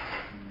ready.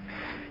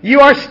 You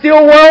are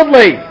still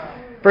worldly.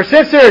 For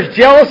since there is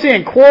jealousy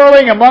and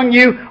quarreling among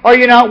you, are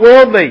you not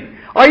worldly?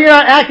 Are you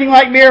not acting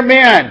like mere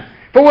men?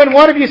 For when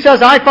one of you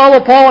says, I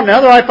follow Paul, and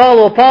another, I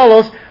follow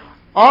Apollos,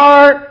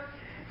 are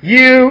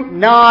you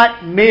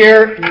not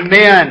mere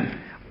men?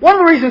 One of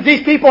the reasons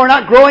these people are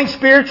not growing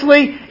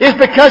spiritually is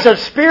because of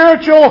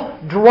spiritual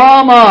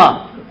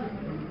drama.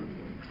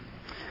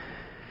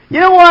 You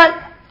know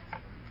what?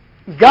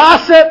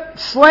 Gossip,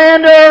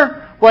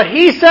 slander, what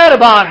he said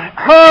about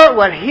her,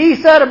 what he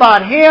said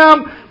about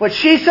him, what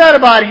she said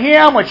about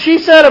him, what she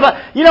said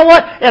about... You know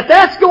what? If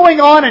that's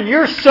going on in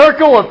your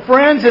circle of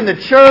friends in the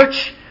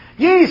church,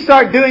 you need to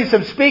start doing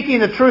some speaking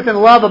the truth in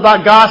love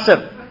about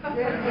gossip.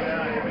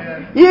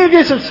 You need to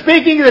do some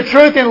speaking the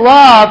truth in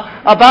love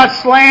about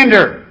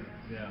slander.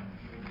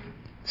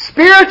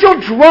 Spiritual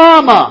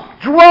drama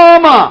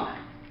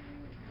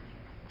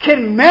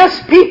can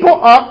mess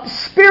people up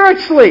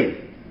spiritually.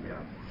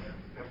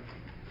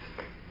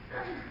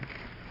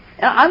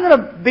 And I'm going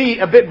to be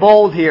a bit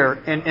bold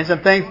here in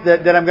some things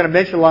that I'm going to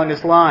mention along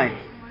this line.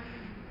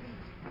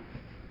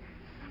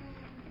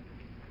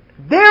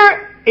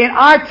 There, in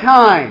our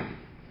time,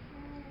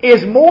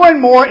 is more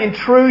and more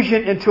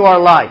intrusion into our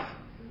life,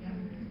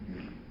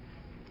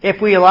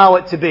 if we allow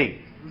it to be.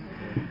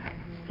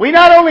 We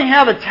not only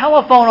have a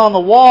telephone on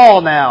the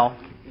wall now,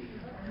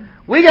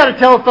 we got a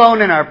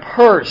telephone in our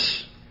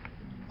purse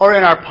or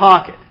in our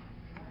pocket.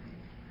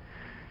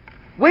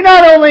 We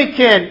not only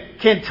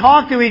can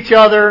talk to each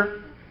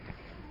other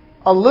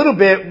a little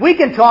bit, we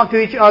can talk to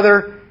each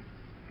other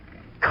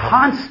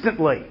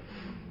constantly.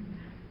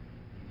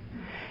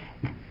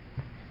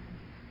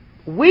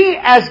 We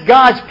as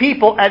God's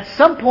people at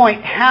some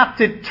point have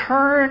to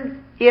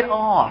turn it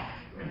off.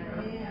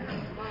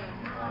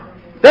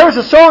 There was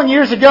a song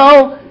years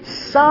ago,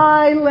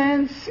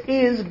 silence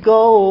is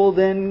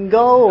golden,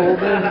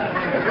 golden.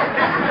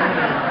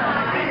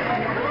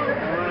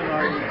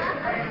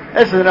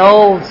 This is an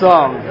old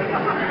song.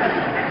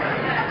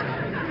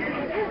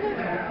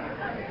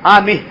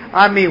 I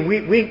mean,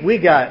 we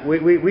got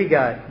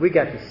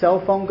the cell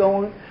phone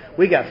going.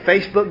 We got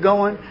Facebook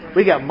going.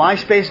 We got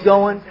MySpace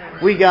going.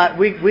 We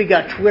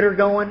got Twitter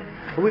going.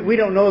 We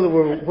don't know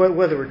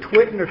whether we're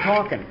twitting or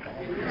talking.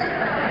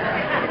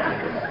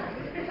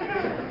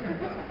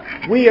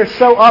 We are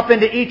so up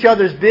into each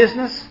other's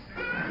business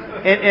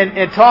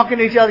and talking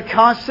to each other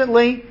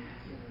constantly.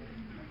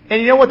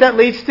 And you know what that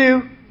leads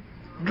to?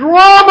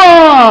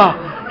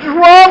 Drama!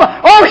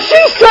 Oh,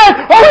 she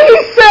said! Oh, he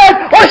said!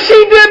 Oh,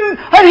 she didn't!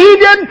 And he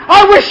didn't!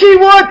 I wish he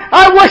would!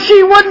 I wish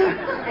he wouldn't!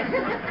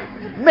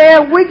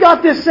 Man, we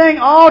got this thing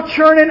all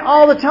churning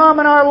all the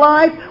time in our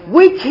life.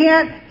 We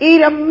can't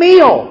eat a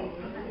meal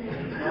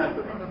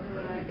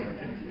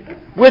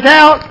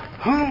without...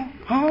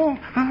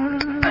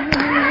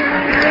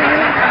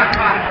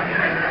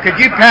 Could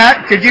you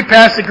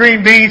pass the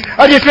green beans?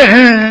 I just said...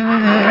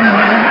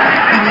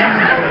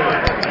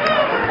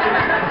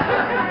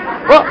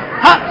 Well,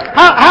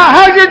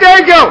 how'd your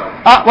day go?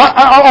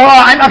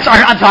 I'm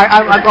sorry.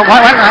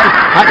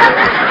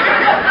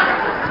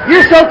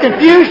 You're so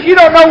confused. You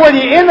don't know whether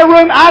you're in the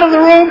room, out of the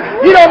room.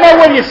 You don't know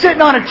whether you're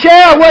sitting on a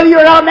chair or whether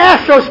you're out in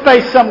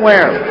astrospace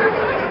somewhere.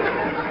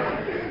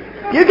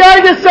 You got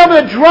to get some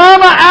of the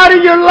drama out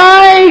of your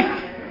life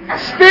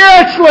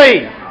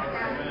spiritually.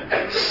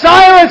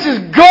 Silence is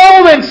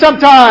golden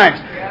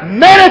sometimes.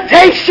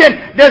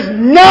 Meditation does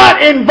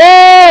not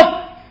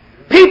involve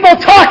people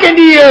talking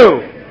to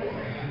you.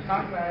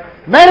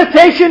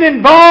 Meditation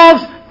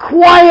involves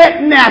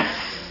quietness.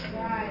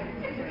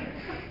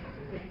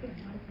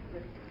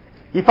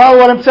 You follow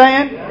what I'm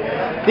saying?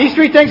 Yeah. These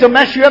three things will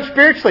mess you up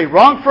spiritually.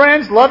 Wrong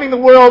friends, loving the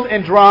world,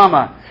 and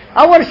drama.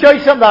 I want to show you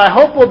something that I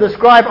hope will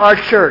describe our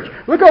church.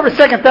 Look over 2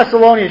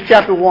 Thessalonians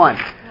chapter 1.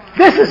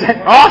 This is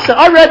awesome.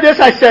 I read this,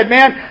 I said,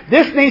 man,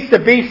 this needs to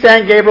be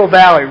San Gabriel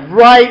Valley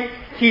right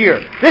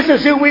here. This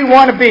is who we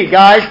want to be,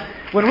 guys.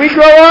 When we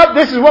grow up,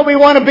 this is what we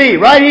want to be,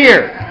 right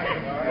here.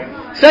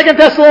 2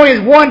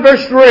 Thessalonians 1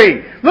 verse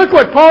 3. Look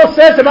what Paul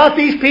says about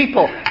these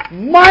people.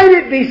 Might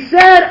it be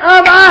said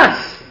of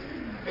us.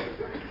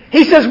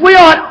 He says, we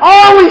ought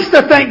always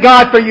to thank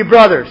God for you,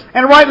 brothers.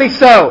 And rightly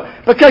so.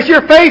 Because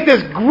your faith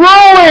is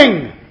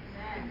growing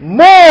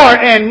more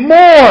and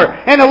more.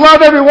 And the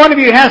love every one of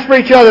you has for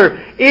each other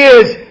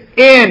is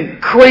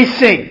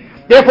increasing.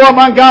 Therefore,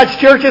 among God's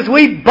churches,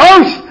 we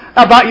boast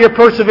about your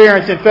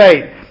perseverance in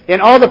faith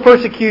in all the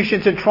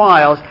persecutions and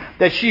trials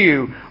that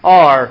you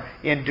are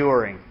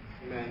enduring.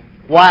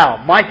 Wow,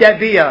 might that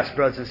be us,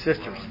 brothers and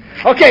sisters.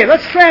 Okay,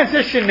 let's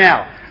transition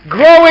now.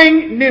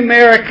 Growing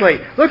numerically.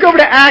 Look over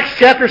to Acts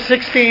chapter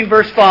 16,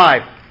 verse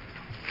 5.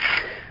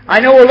 I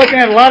know we're looking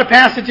at a lot of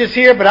passages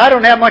here, but I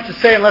don't have much to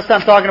say unless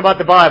I'm talking about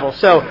the Bible.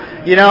 So,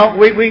 we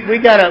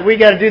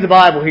gotta do the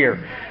Bible here.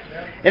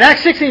 In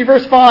Acts 16,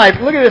 verse 5,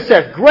 look at this. It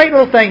says, great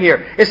little thing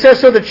here. It says,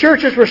 so the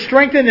churches were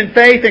strengthened in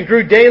faith and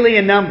grew daily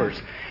in numbers.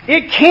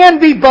 It can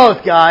be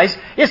both, guys.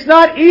 It's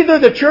not either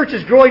the church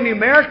is growing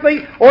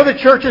numerically or the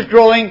church is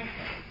growing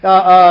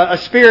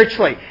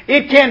spiritually.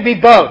 It can be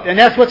both. And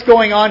that's what's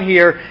going on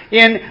here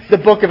in the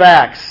book of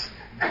Acts.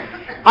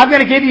 I'm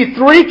going to give you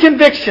 3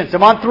 convictions.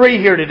 I'm on 3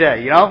 here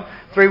today,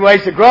 3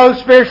 ways to grow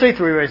spiritually,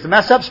 3 ways to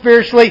mess up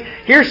spiritually.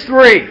 Here's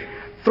 3.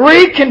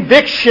 3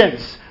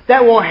 convictions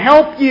that will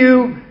help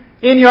you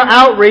in your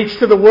outreach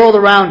to the world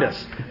around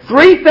us.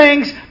 3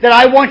 things that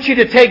I want you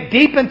to take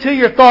deep into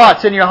your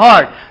thoughts and your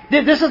heart.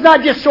 This is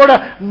not just sort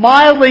of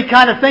mildly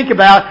kind of think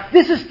about.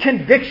 This is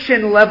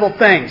conviction level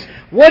things.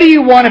 What do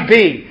you want to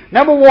be?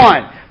 Number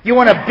 1, you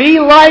want to be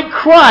like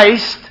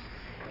Christ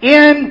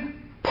in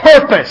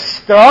purpose.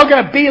 They're all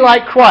going to be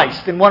like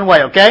Christ in one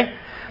way, okay?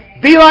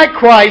 Be like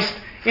Christ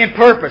in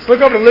purpose.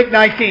 Look over to Luke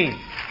 19.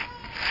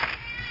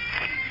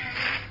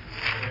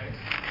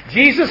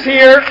 Jesus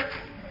here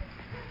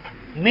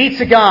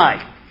meets a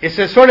guy. It's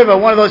a sort of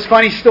one of those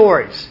funny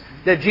stories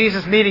that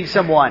Jesus meeting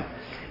someone.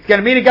 He's going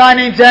to meet a guy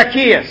named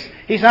Zacchaeus.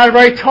 He's not a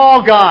very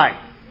tall guy.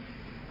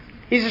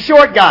 He's a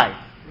short guy.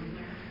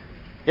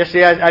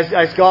 Yesterday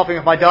I was golfing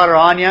with my daughter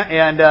Anya,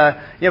 and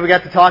we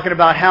got to talking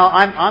about how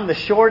I'm the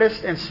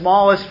shortest and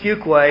smallest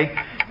Fuquay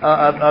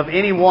of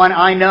anyone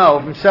I know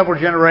from several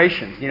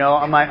generations.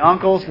 My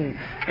uncles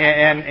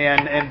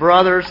and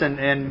brothers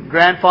and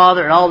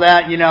grandfather and all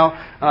that.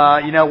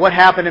 What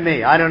happened to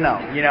me? I don't know.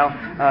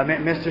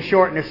 Mr.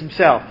 Shortness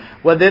himself.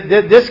 Well,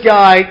 this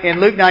guy in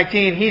Luke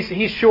 19,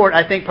 he's short.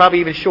 I think probably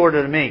even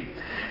shorter than me.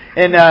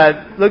 In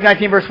Luke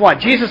 19, verse 1,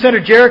 Jesus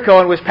entered Jericho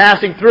and was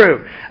passing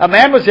through. A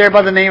man was there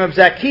by the name of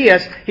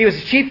Zacchaeus. He was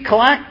a chief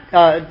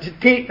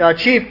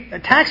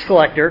tax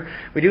collector.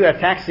 We do have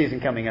tax season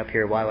coming up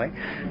here, by the way.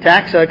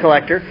 Tax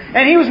collector.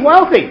 And he was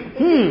wealthy.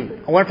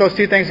 I wonder if those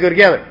 2 things go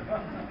together.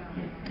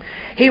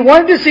 He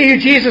wanted to see who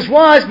Jesus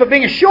was, but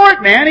being a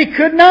short man, he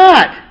could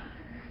not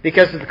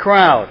because of the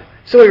crowd.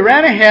 So he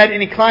ran ahead and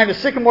he climbed a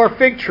sycamore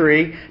fig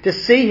tree to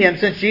see him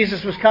since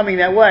Jesus was coming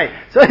that way.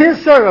 So it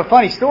is sort of a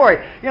funny story.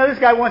 This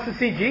guy wants to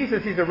see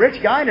Jesus. He's a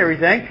rich guy and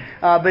everything.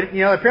 But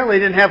apparently he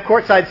didn't have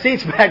courtside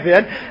seats back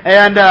then.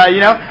 And,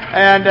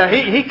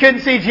 he couldn't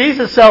see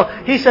Jesus. So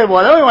he said,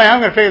 well, the only way I'm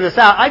going to figure this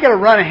out, I got to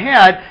run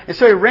ahead. And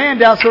so he ran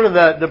down sort of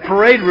the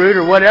parade route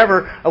or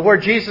whatever of where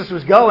Jesus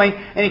was going.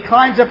 And he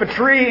climbs up a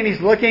tree and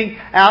he's looking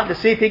out to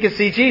see if he can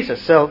see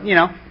Jesus. So,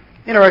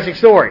 interesting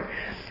story.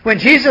 When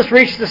Jesus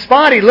reached the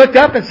spot, he looked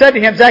up and said to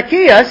him,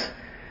 Zacchaeus,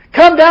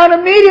 come down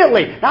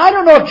immediately. Now, I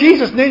don't know if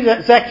Jesus knew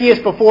Zacchaeus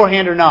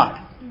beforehand or not.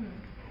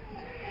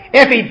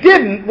 If he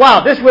didn't,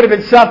 wow, this would have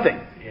been something.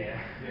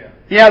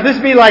 This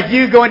would be like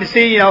you going to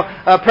see,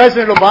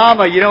 President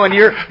Obama, and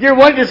you're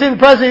wanting to see the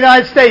President of the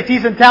United States.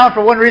 He's in town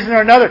for one reason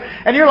or another.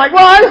 And you're like,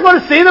 well, I just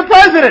want to see the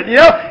President,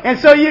 And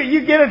so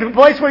you get into a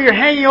place where you're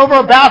hanging over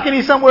a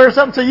balcony somewhere or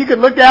something so you can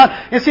look down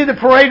and see the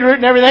parade route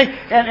and everything.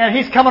 And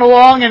he's coming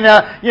along and,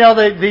 the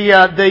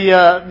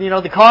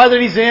car that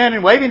he's in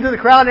and waving to the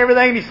crowd and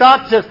everything. And he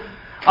stops and says,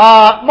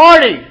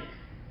 Marty,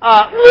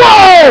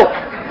 whoa!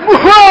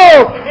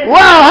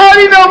 Wow, how do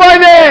you know my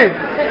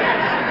name?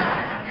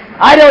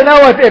 I don't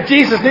know if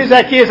Jesus knew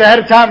Zacchaeus ahead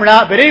of time or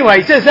not, but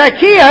anyway, he says,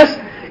 Zacchaeus,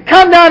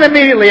 come down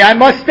immediately. I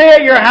must stay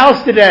at your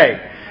house today.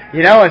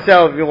 And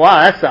so, wow,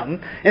 that's something.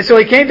 And so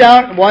he came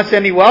down once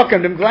and he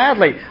welcomed him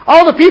gladly.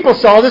 All the people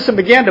saw this and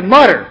began to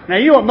mutter. Now,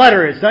 you know what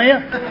mutter is, don't you?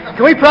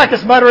 Can we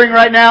practice muttering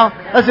right now?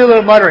 Let's do a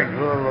little muttering.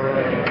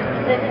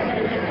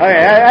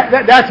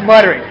 Okay, that's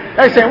muttering.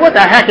 They're saying, what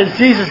the heck is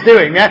Jesus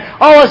doing, man?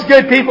 All us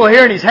good people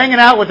here, and he's hanging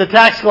out with the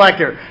tax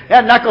collector.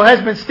 That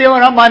knucklehead's been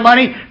stealing up my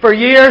money for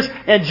years,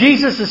 and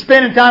Jesus is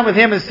spending time with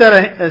him instead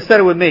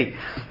of with me.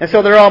 And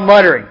so they're all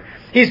muttering.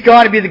 He's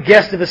gone to be the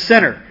guest of a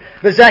sinner.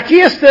 But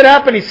Zacchaeus stood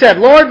up and he said,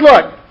 Lord,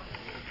 look,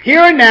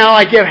 here and now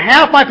I give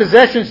half my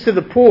possessions to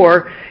the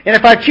poor, and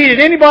if I've cheated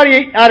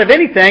anybody out of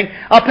anything,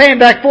 I'll pay him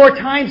back 4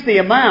 times the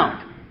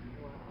amount.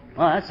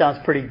 Well, that sounds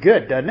pretty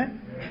good, doesn't it?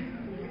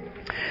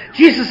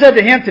 Jesus said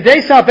to him,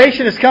 today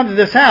salvation has come to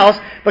this house,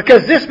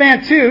 because this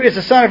man too is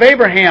the son of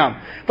Abraham.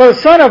 For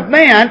the Son of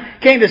Man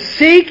came to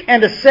seek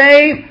and to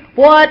save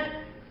what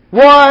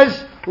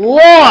was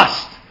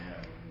lost.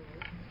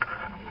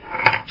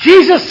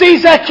 Jesus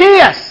sees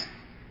Zacchaeus.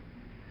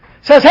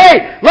 Says,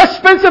 hey, let's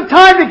spend some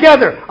time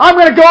together. I'm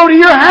going to go to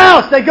your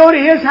house. They go to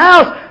his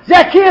house.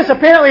 Zacchaeus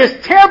apparently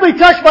is terribly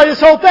touched by this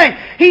whole thing.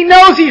 He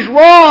knows he's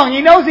wrong.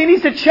 He knows he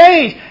needs to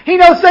change. He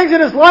knows things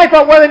in his life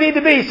aren't where they need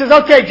to be. He says,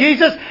 okay,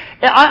 Jesus,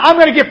 I'm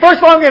going to give, first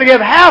of all, I'm going to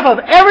give half of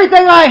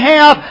everything I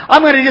have.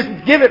 I'm going to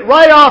just give it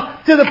right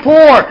off to the poor.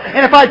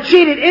 And if I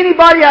cheated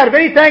anybody out of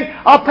anything,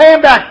 I'll pay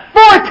him back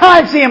 4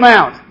 times the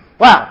amount.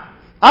 Wow.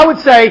 I would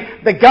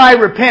say the guy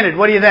repented.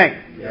 What do you think?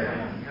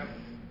 Yeah.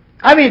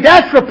 I mean,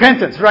 that's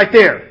repentance right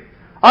there.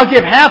 I'll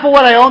give half of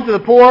what I own to the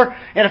poor,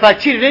 and if I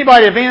cheated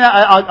anybody of anything,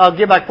 I'll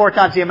give back 4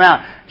 times the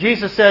amount.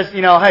 Jesus says,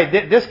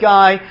 hey, this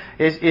guy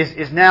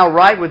is now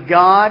right with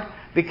God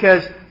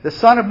because the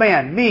Son of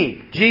Man,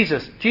 me,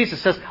 Jesus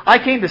says, I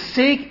came to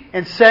seek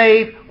and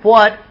save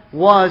what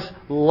was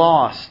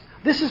lost.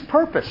 This is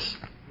purpose.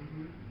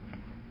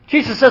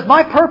 Jesus says,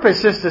 my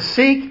purpose is to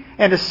seek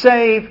and to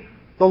save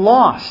the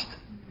lost.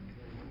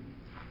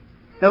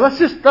 Now let's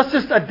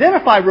just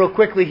identify real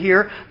quickly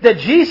here that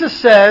Jesus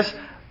says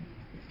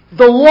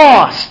the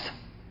lost.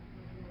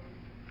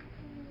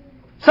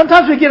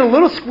 Sometimes we get a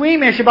little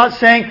squeamish about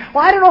saying,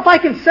 well, I don't know if I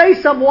can say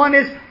someone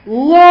is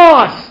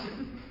lost.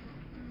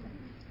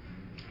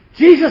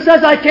 Jesus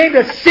says, I came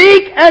to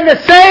seek and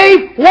to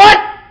save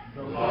what?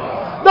 The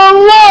lost. The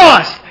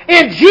lost.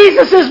 In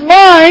Jesus'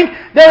 mind,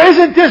 there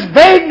isn't this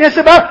vagueness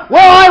about,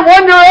 well, I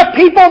wonder if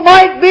people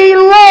might be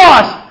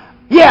lost.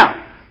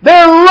 Yeah,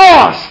 they're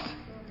lost.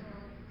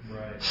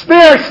 Right.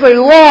 Spiritually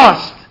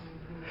lost.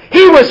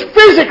 He was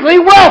physically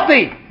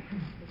wealthy,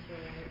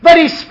 but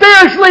he's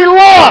spiritually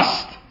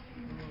lost.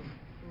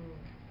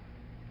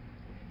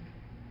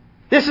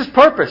 This is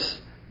purpose.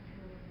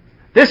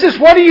 This is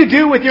what do you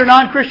do with your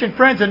non-Christian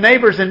friends and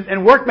neighbors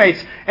and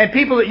workmates and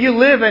people that you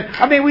live in.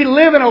 I mean, we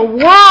live in a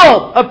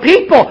world of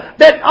people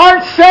that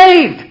aren't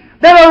saved,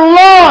 that are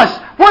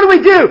lost. What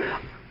do?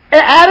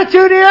 The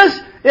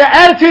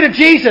attitude of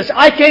Jesus.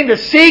 I came to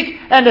seek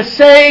and to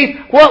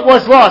save what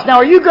was lost. Now,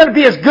 are you going to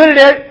be as good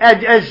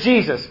at it as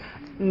Jesus?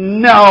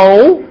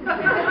 No.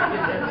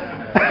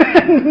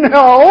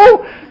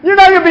 No. You're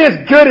not going to be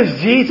as good as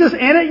Jesus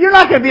in it. You're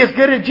not going to be as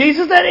good as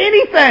Jesus at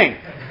anything.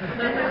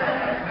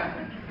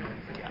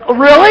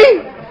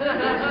 Really?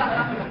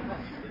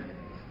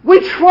 We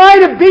try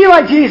to be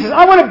like Jesus.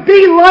 I want to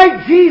be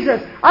like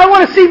Jesus. I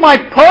want to see my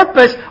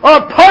purpose,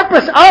 or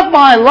purpose of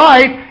my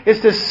life is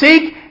to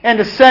seek and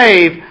to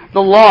save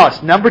the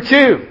lost. Number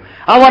 2,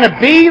 I want to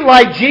be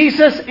like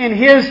Jesus in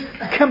His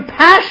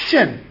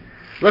compassion.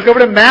 Look over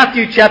to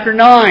Matthew chapter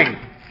 9.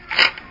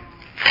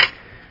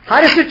 How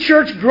does the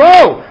church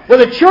grow? Well,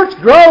 the church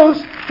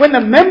grows when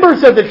the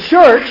members of the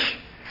church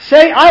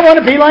say, I want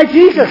to be like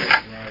Jesus.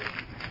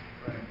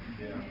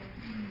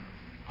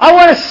 I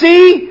want to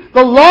see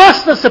the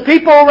lostness of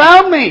people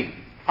around me.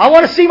 I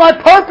want to see my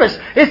purpose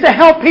is to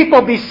help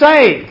people be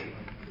saved.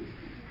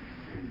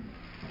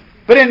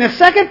 But in the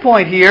second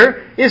point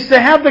here is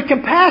to have the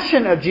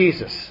compassion of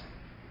Jesus.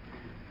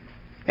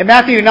 In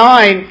Matthew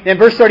 9, in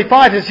verse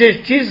 35, it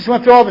says, Jesus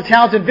went through all the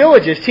towns and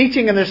villages,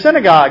 teaching in their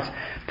synagogues,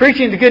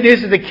 preaching the good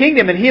news of the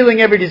kingdom and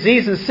healing every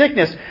disease and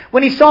sickness.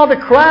 When He saw the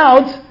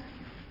crowds,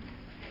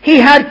 He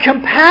had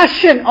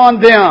compassion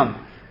on them,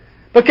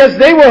 because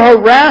they were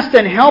harassed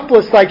and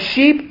helpless like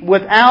sheep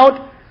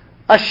without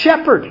a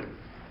shepherd.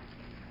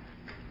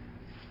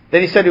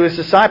 Then He said to His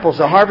disciples,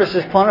 the harvest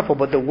is plentiful,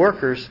 but the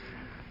workers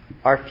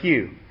are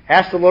few.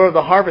 Ask the Lord of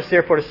the harvest,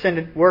 therefore, to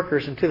send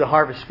workers into the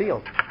harvest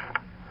field.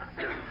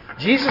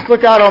 Jesus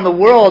looked out on the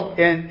world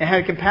and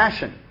had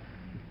compassion.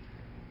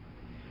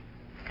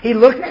 He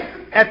looked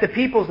at the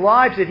people's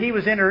lives that He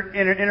was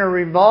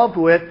involved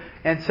with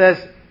and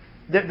says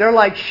that they're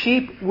like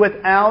sheep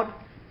without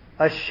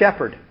a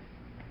shepherd.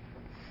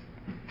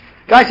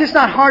 Guys, it's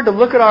not hard to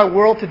look at our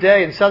world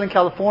today in Southern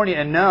California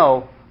and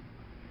know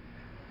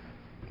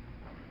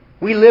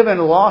we live in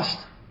a lost,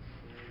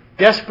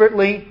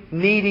 desperately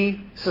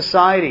needy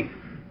society.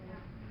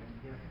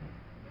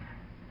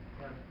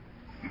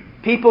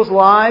 People's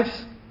lives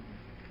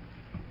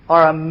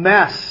are a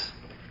mess.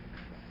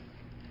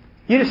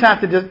 You just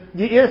have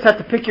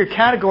to pick your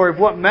category of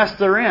what mess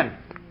they're in.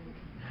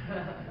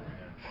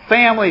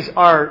 Families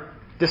are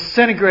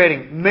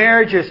disintegrating.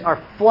 Marriages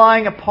are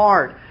flying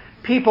apart.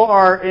 People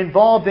are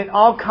involved in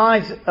all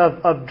kinds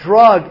of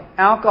drug,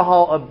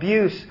 alcohol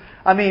abuse.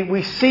 I mean,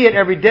 we see it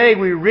every day.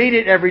 We read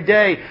it every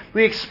day.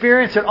 We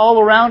experience it all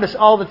around us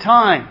all the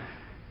time.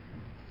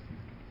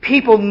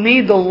 People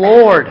need the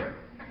Lord.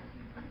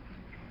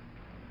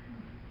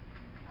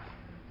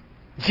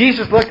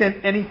 Jesus looked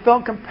and He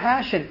felt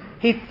compassion.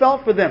 He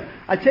felt for them.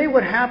 I tell you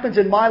what happens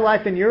in my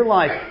life and your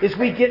life is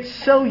we get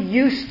so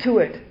used to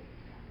it.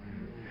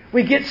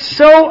 We get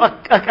so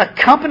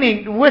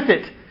accompanied with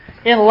it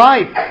in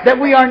life that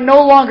we are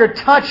no longer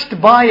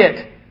touched by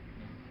it.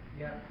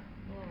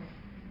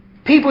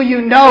 People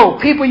you know,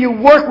 people you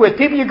work with,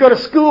 people you go to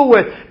school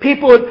with,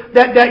 people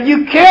that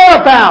you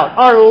care about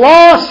are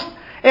lost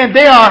and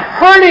they are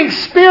hurting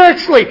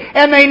spiritually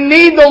and they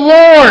need the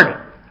Lord.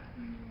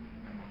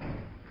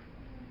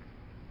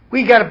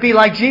 We got to be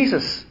like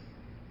Jesus.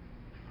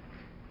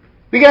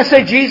 We got to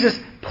say, Jesus,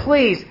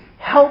 please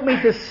help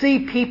me to see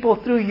people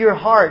through your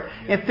heart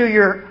and through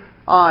your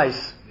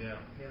eyes.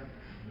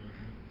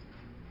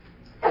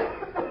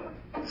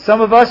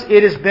 Some of us,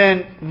 it has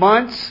been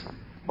months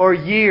or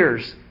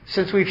years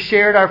since we've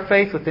shared our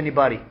faith with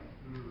anybody.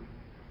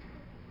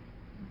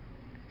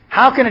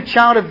 How can a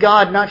child of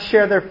God not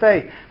share their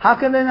faith? How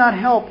can they not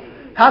help?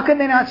 How can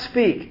they not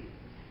speak?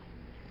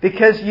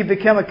 Because you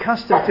become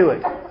accustomed to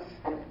it.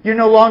 You're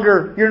no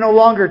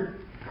longer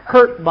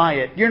hurt by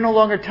it. You're no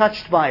longer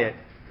touched by it.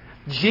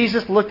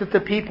 Jesus looked at the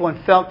people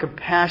and felt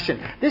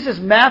compassion. This is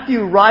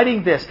Matthew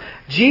writing this.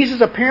 Jesus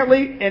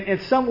apparently, in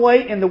some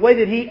way, in the way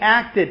that He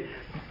acted,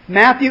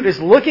 Matthew is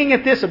looking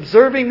at this,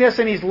 observing this,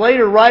 and he's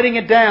later writing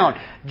it down.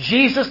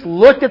 Jesus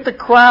looked at the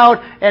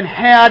crowd and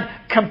had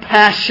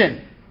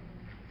compassion.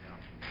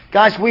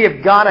 Guys, we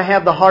have got to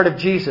have the heart of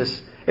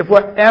Jesus if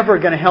we're ever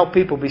going to help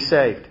people be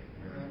saved.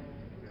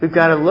 We've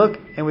got to look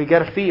and we've got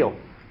to feel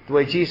the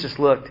way Jesus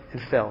looked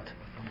and felt.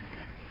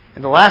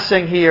 And the last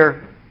thing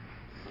here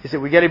is that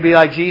we've got to be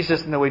like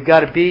Jesus and that we've got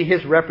to be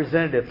His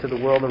representative to the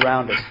world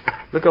around us.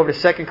 Look over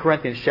to 2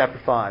 Corinthians chapter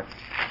 5.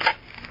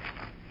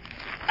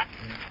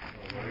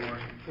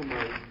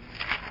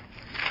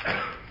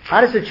 How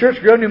does the church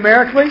grow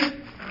numerically?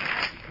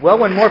 Well,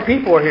 when more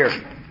people are here.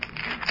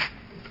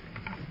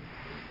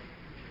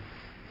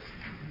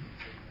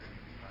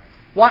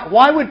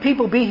 Why would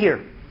people be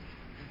here?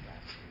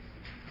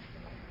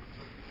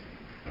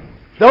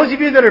 Those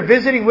of you that are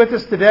visiting with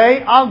us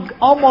today, I'll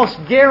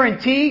almost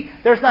guarantee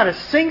there's not a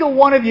single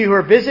one of you who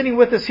are visiting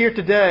with us here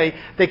today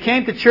that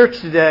came to church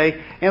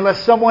today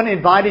unless someone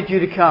invited you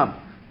to come.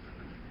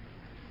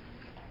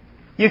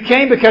 You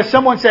came because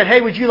someone said, hey,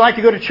 would you like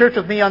to go to church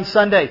with me on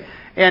Sunday?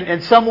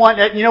 And someone,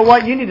 you know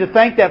what, you need to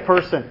thank that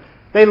person.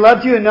 They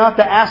loved you enough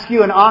to ask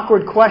you an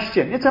awkward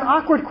question. It's an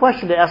awkward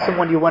question to ask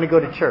someone, do you want to go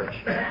to church?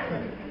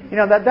 You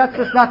know, that's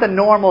just not the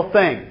normal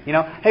thing. You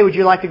know, hey, would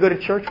you like to go to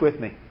church with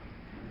me?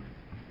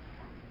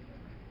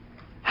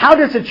 How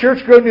does a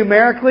church grow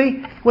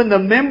numerically? When the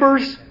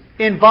members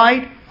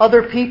invite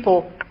other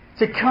people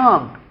to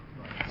come.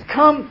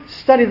 Come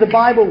study the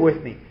Bible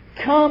with me.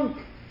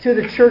 Come to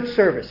the church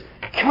service.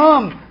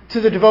 Come to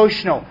the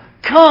devotional.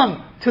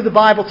 Come to the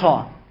Bible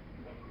talk.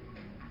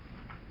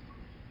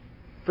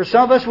 For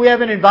some of us, we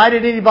haven't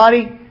invited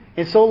anybody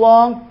in so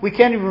long, we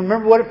can't even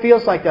remember what it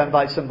feels like to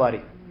invite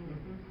somebody.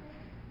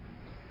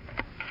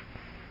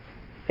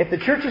 If the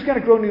church is going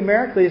to grow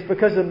numerically, it's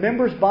because the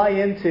members buy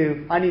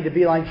into, I need to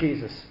be like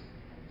Jesus.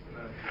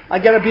 I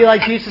got to be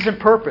like Jesus in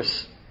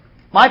purpose.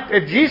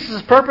 If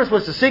Jesus' purpose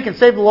was to seek and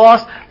save the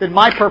lost, then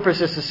my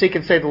purpose is to seek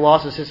and save the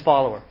lost as His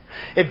follower.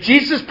 If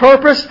Jesus'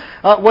 purpose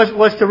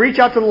was to reach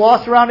out to the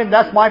lost around Him,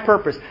 that's my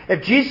purpose.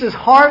 If Jesus'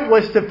 heart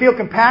was to feel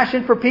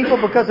compassion for people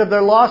because of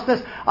their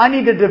lostness, I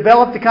need to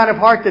develop the kind of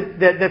heart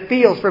that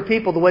feels for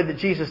people the way that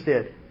Jesus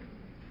did.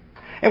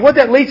 And what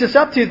that leads us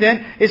up to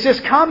then is this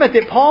comment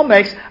that Paul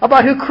makes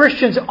about who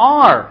Christians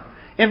are.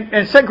 In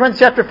 2 Corinthians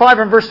chapter 5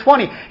 and verse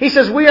 20, he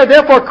says, we are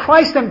therefore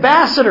Christ's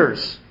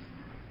ambassadors.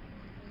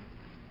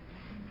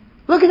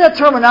 Look at that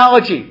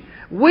terminology.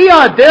 We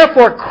are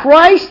therefore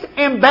Christ's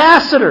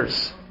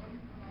ambassadors.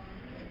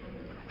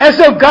 As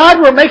though God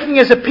were making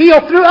His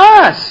appeal through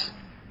us.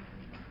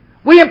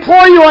 We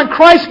implore you on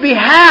Christ's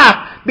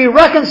behalf, be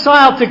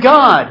reconciled to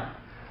God.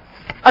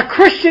 A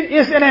Christian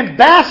is an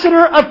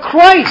ambassador of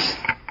Christ.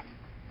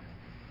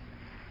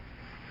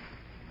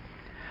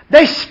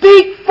 They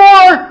speak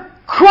for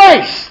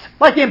Christ.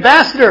 Like the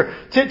ambassador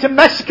to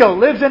Mexico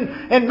lives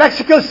in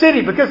Mexico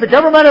City because the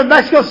government of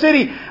Mexico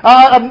City,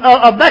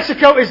 of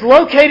Mexico is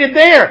located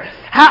there.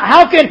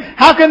 How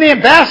can the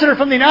ambassador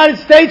from the United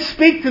States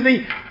speak to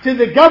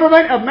the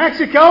government of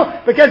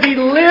Mexico? Because he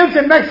lives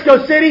in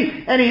Mexico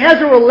City and he has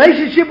a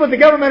relationship with the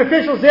government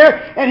officials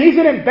there and he's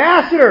an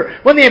ambassador.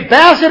 When the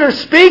ambassador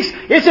speaks,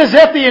 it's as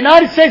if the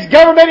United States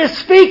government is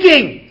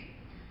speaking.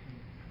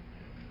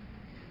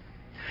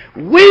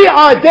 We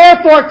are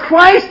therefore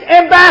Christ's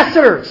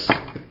ambassadors.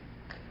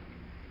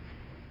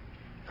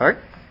 Alright?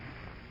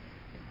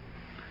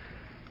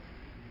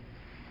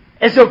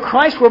 As though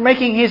Christ were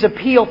making His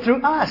appeal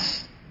through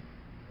us.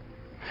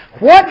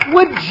 What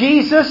would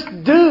Jesus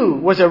do?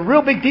 Was a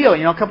real big deal.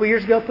 You know, a couple of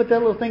years ago, put that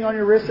little thing on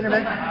your wrist in a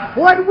minute.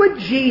 What would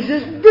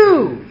Jesus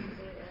do?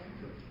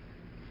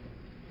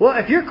 Well,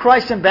 if you're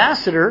Christ's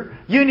ambassador,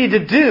 you need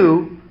to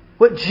do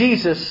what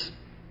Jesus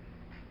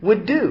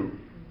would do.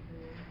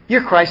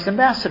 You're Christ's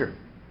ambassador.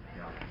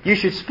 You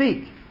should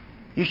speak.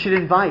 You should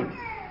invite.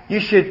 You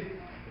should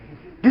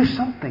do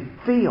something.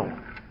 Feel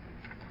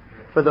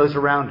for those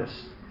around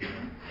us.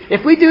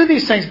 If we do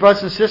these things,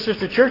 brothers and sisters,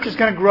 the church is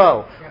going to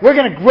grow. We're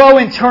going to grow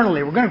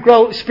internally. We're going to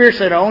grow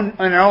spiritually in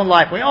our own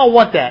life. We all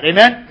want that.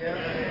 Amen?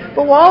 Yeah.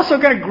 But we're also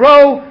going to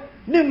grow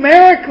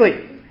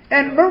numerically.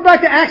 And remember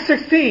back to Acts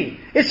 16.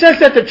 It says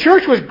that the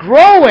church was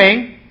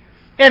growing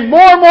and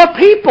more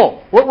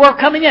people were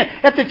coming in.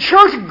 If the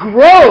church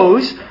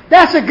grows,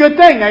 that's a good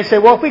thing. Now you say,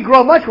 well, if we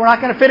grow much, we're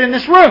not going to fit in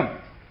this room.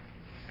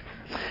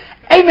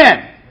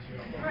 Amen.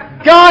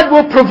 God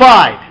will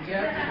provide.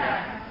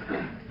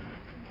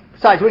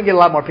 Besides, we can get a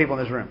lot more people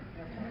in this room.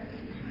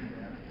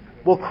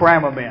 We'll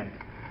cram them in.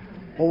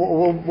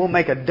 We'll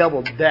make a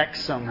double deck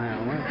somehow.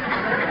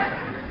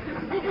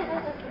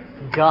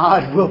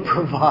 God will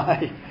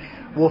provide.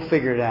 We'll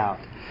figure it out.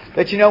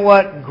 But you know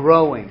what?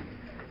 Growing.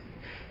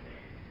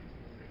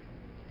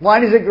 Why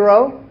does it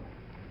grow?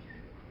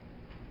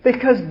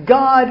 Because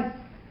God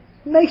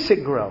makes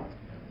it grow.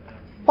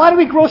 Why do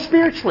we grow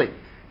spiritually?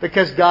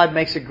 Because God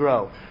makes it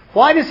grow.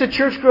 Why does the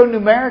church grow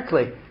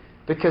numerically?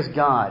 Because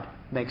God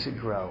makes it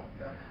grow.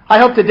 I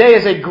hope today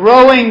is a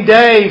growing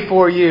day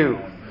for you.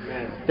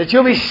 That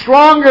you'll be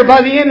stronger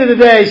by the end of the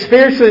day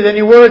spiritually than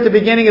you were at the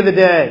beginning of the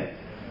day.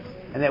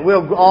 And that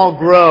we'll all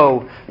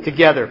grow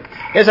together.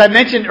 As I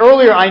mentioned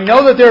earlier, I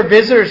know that there are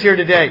visitors here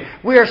today.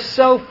 We are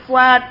so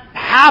flat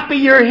happy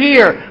you're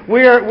here.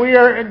 We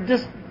are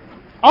just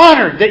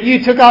honored that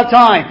you took out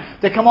time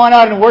to come on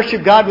out and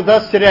worship God with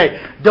us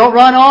today. Don't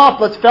run off.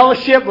 Let's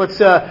fellowship. Let's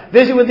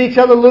visit with each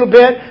other a little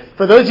bit.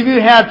 For those of you who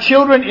have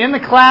children in the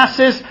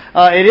classes,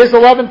 it is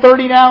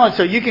 11:30 now, and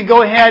so you can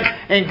go ahead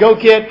and go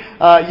get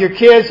your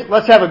kids.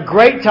 Let's have a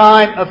great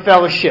time of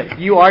fellowship.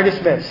 You are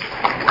dismissed.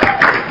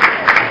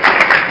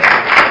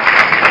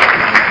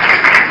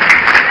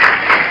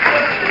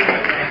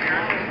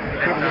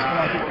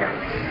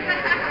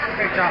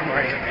 Great job,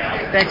 Marty.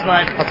 Thanks,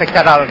 Mike. I'll take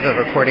that out of the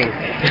recording.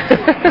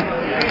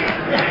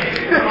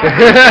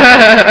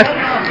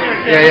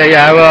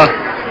 Yeah, I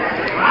will.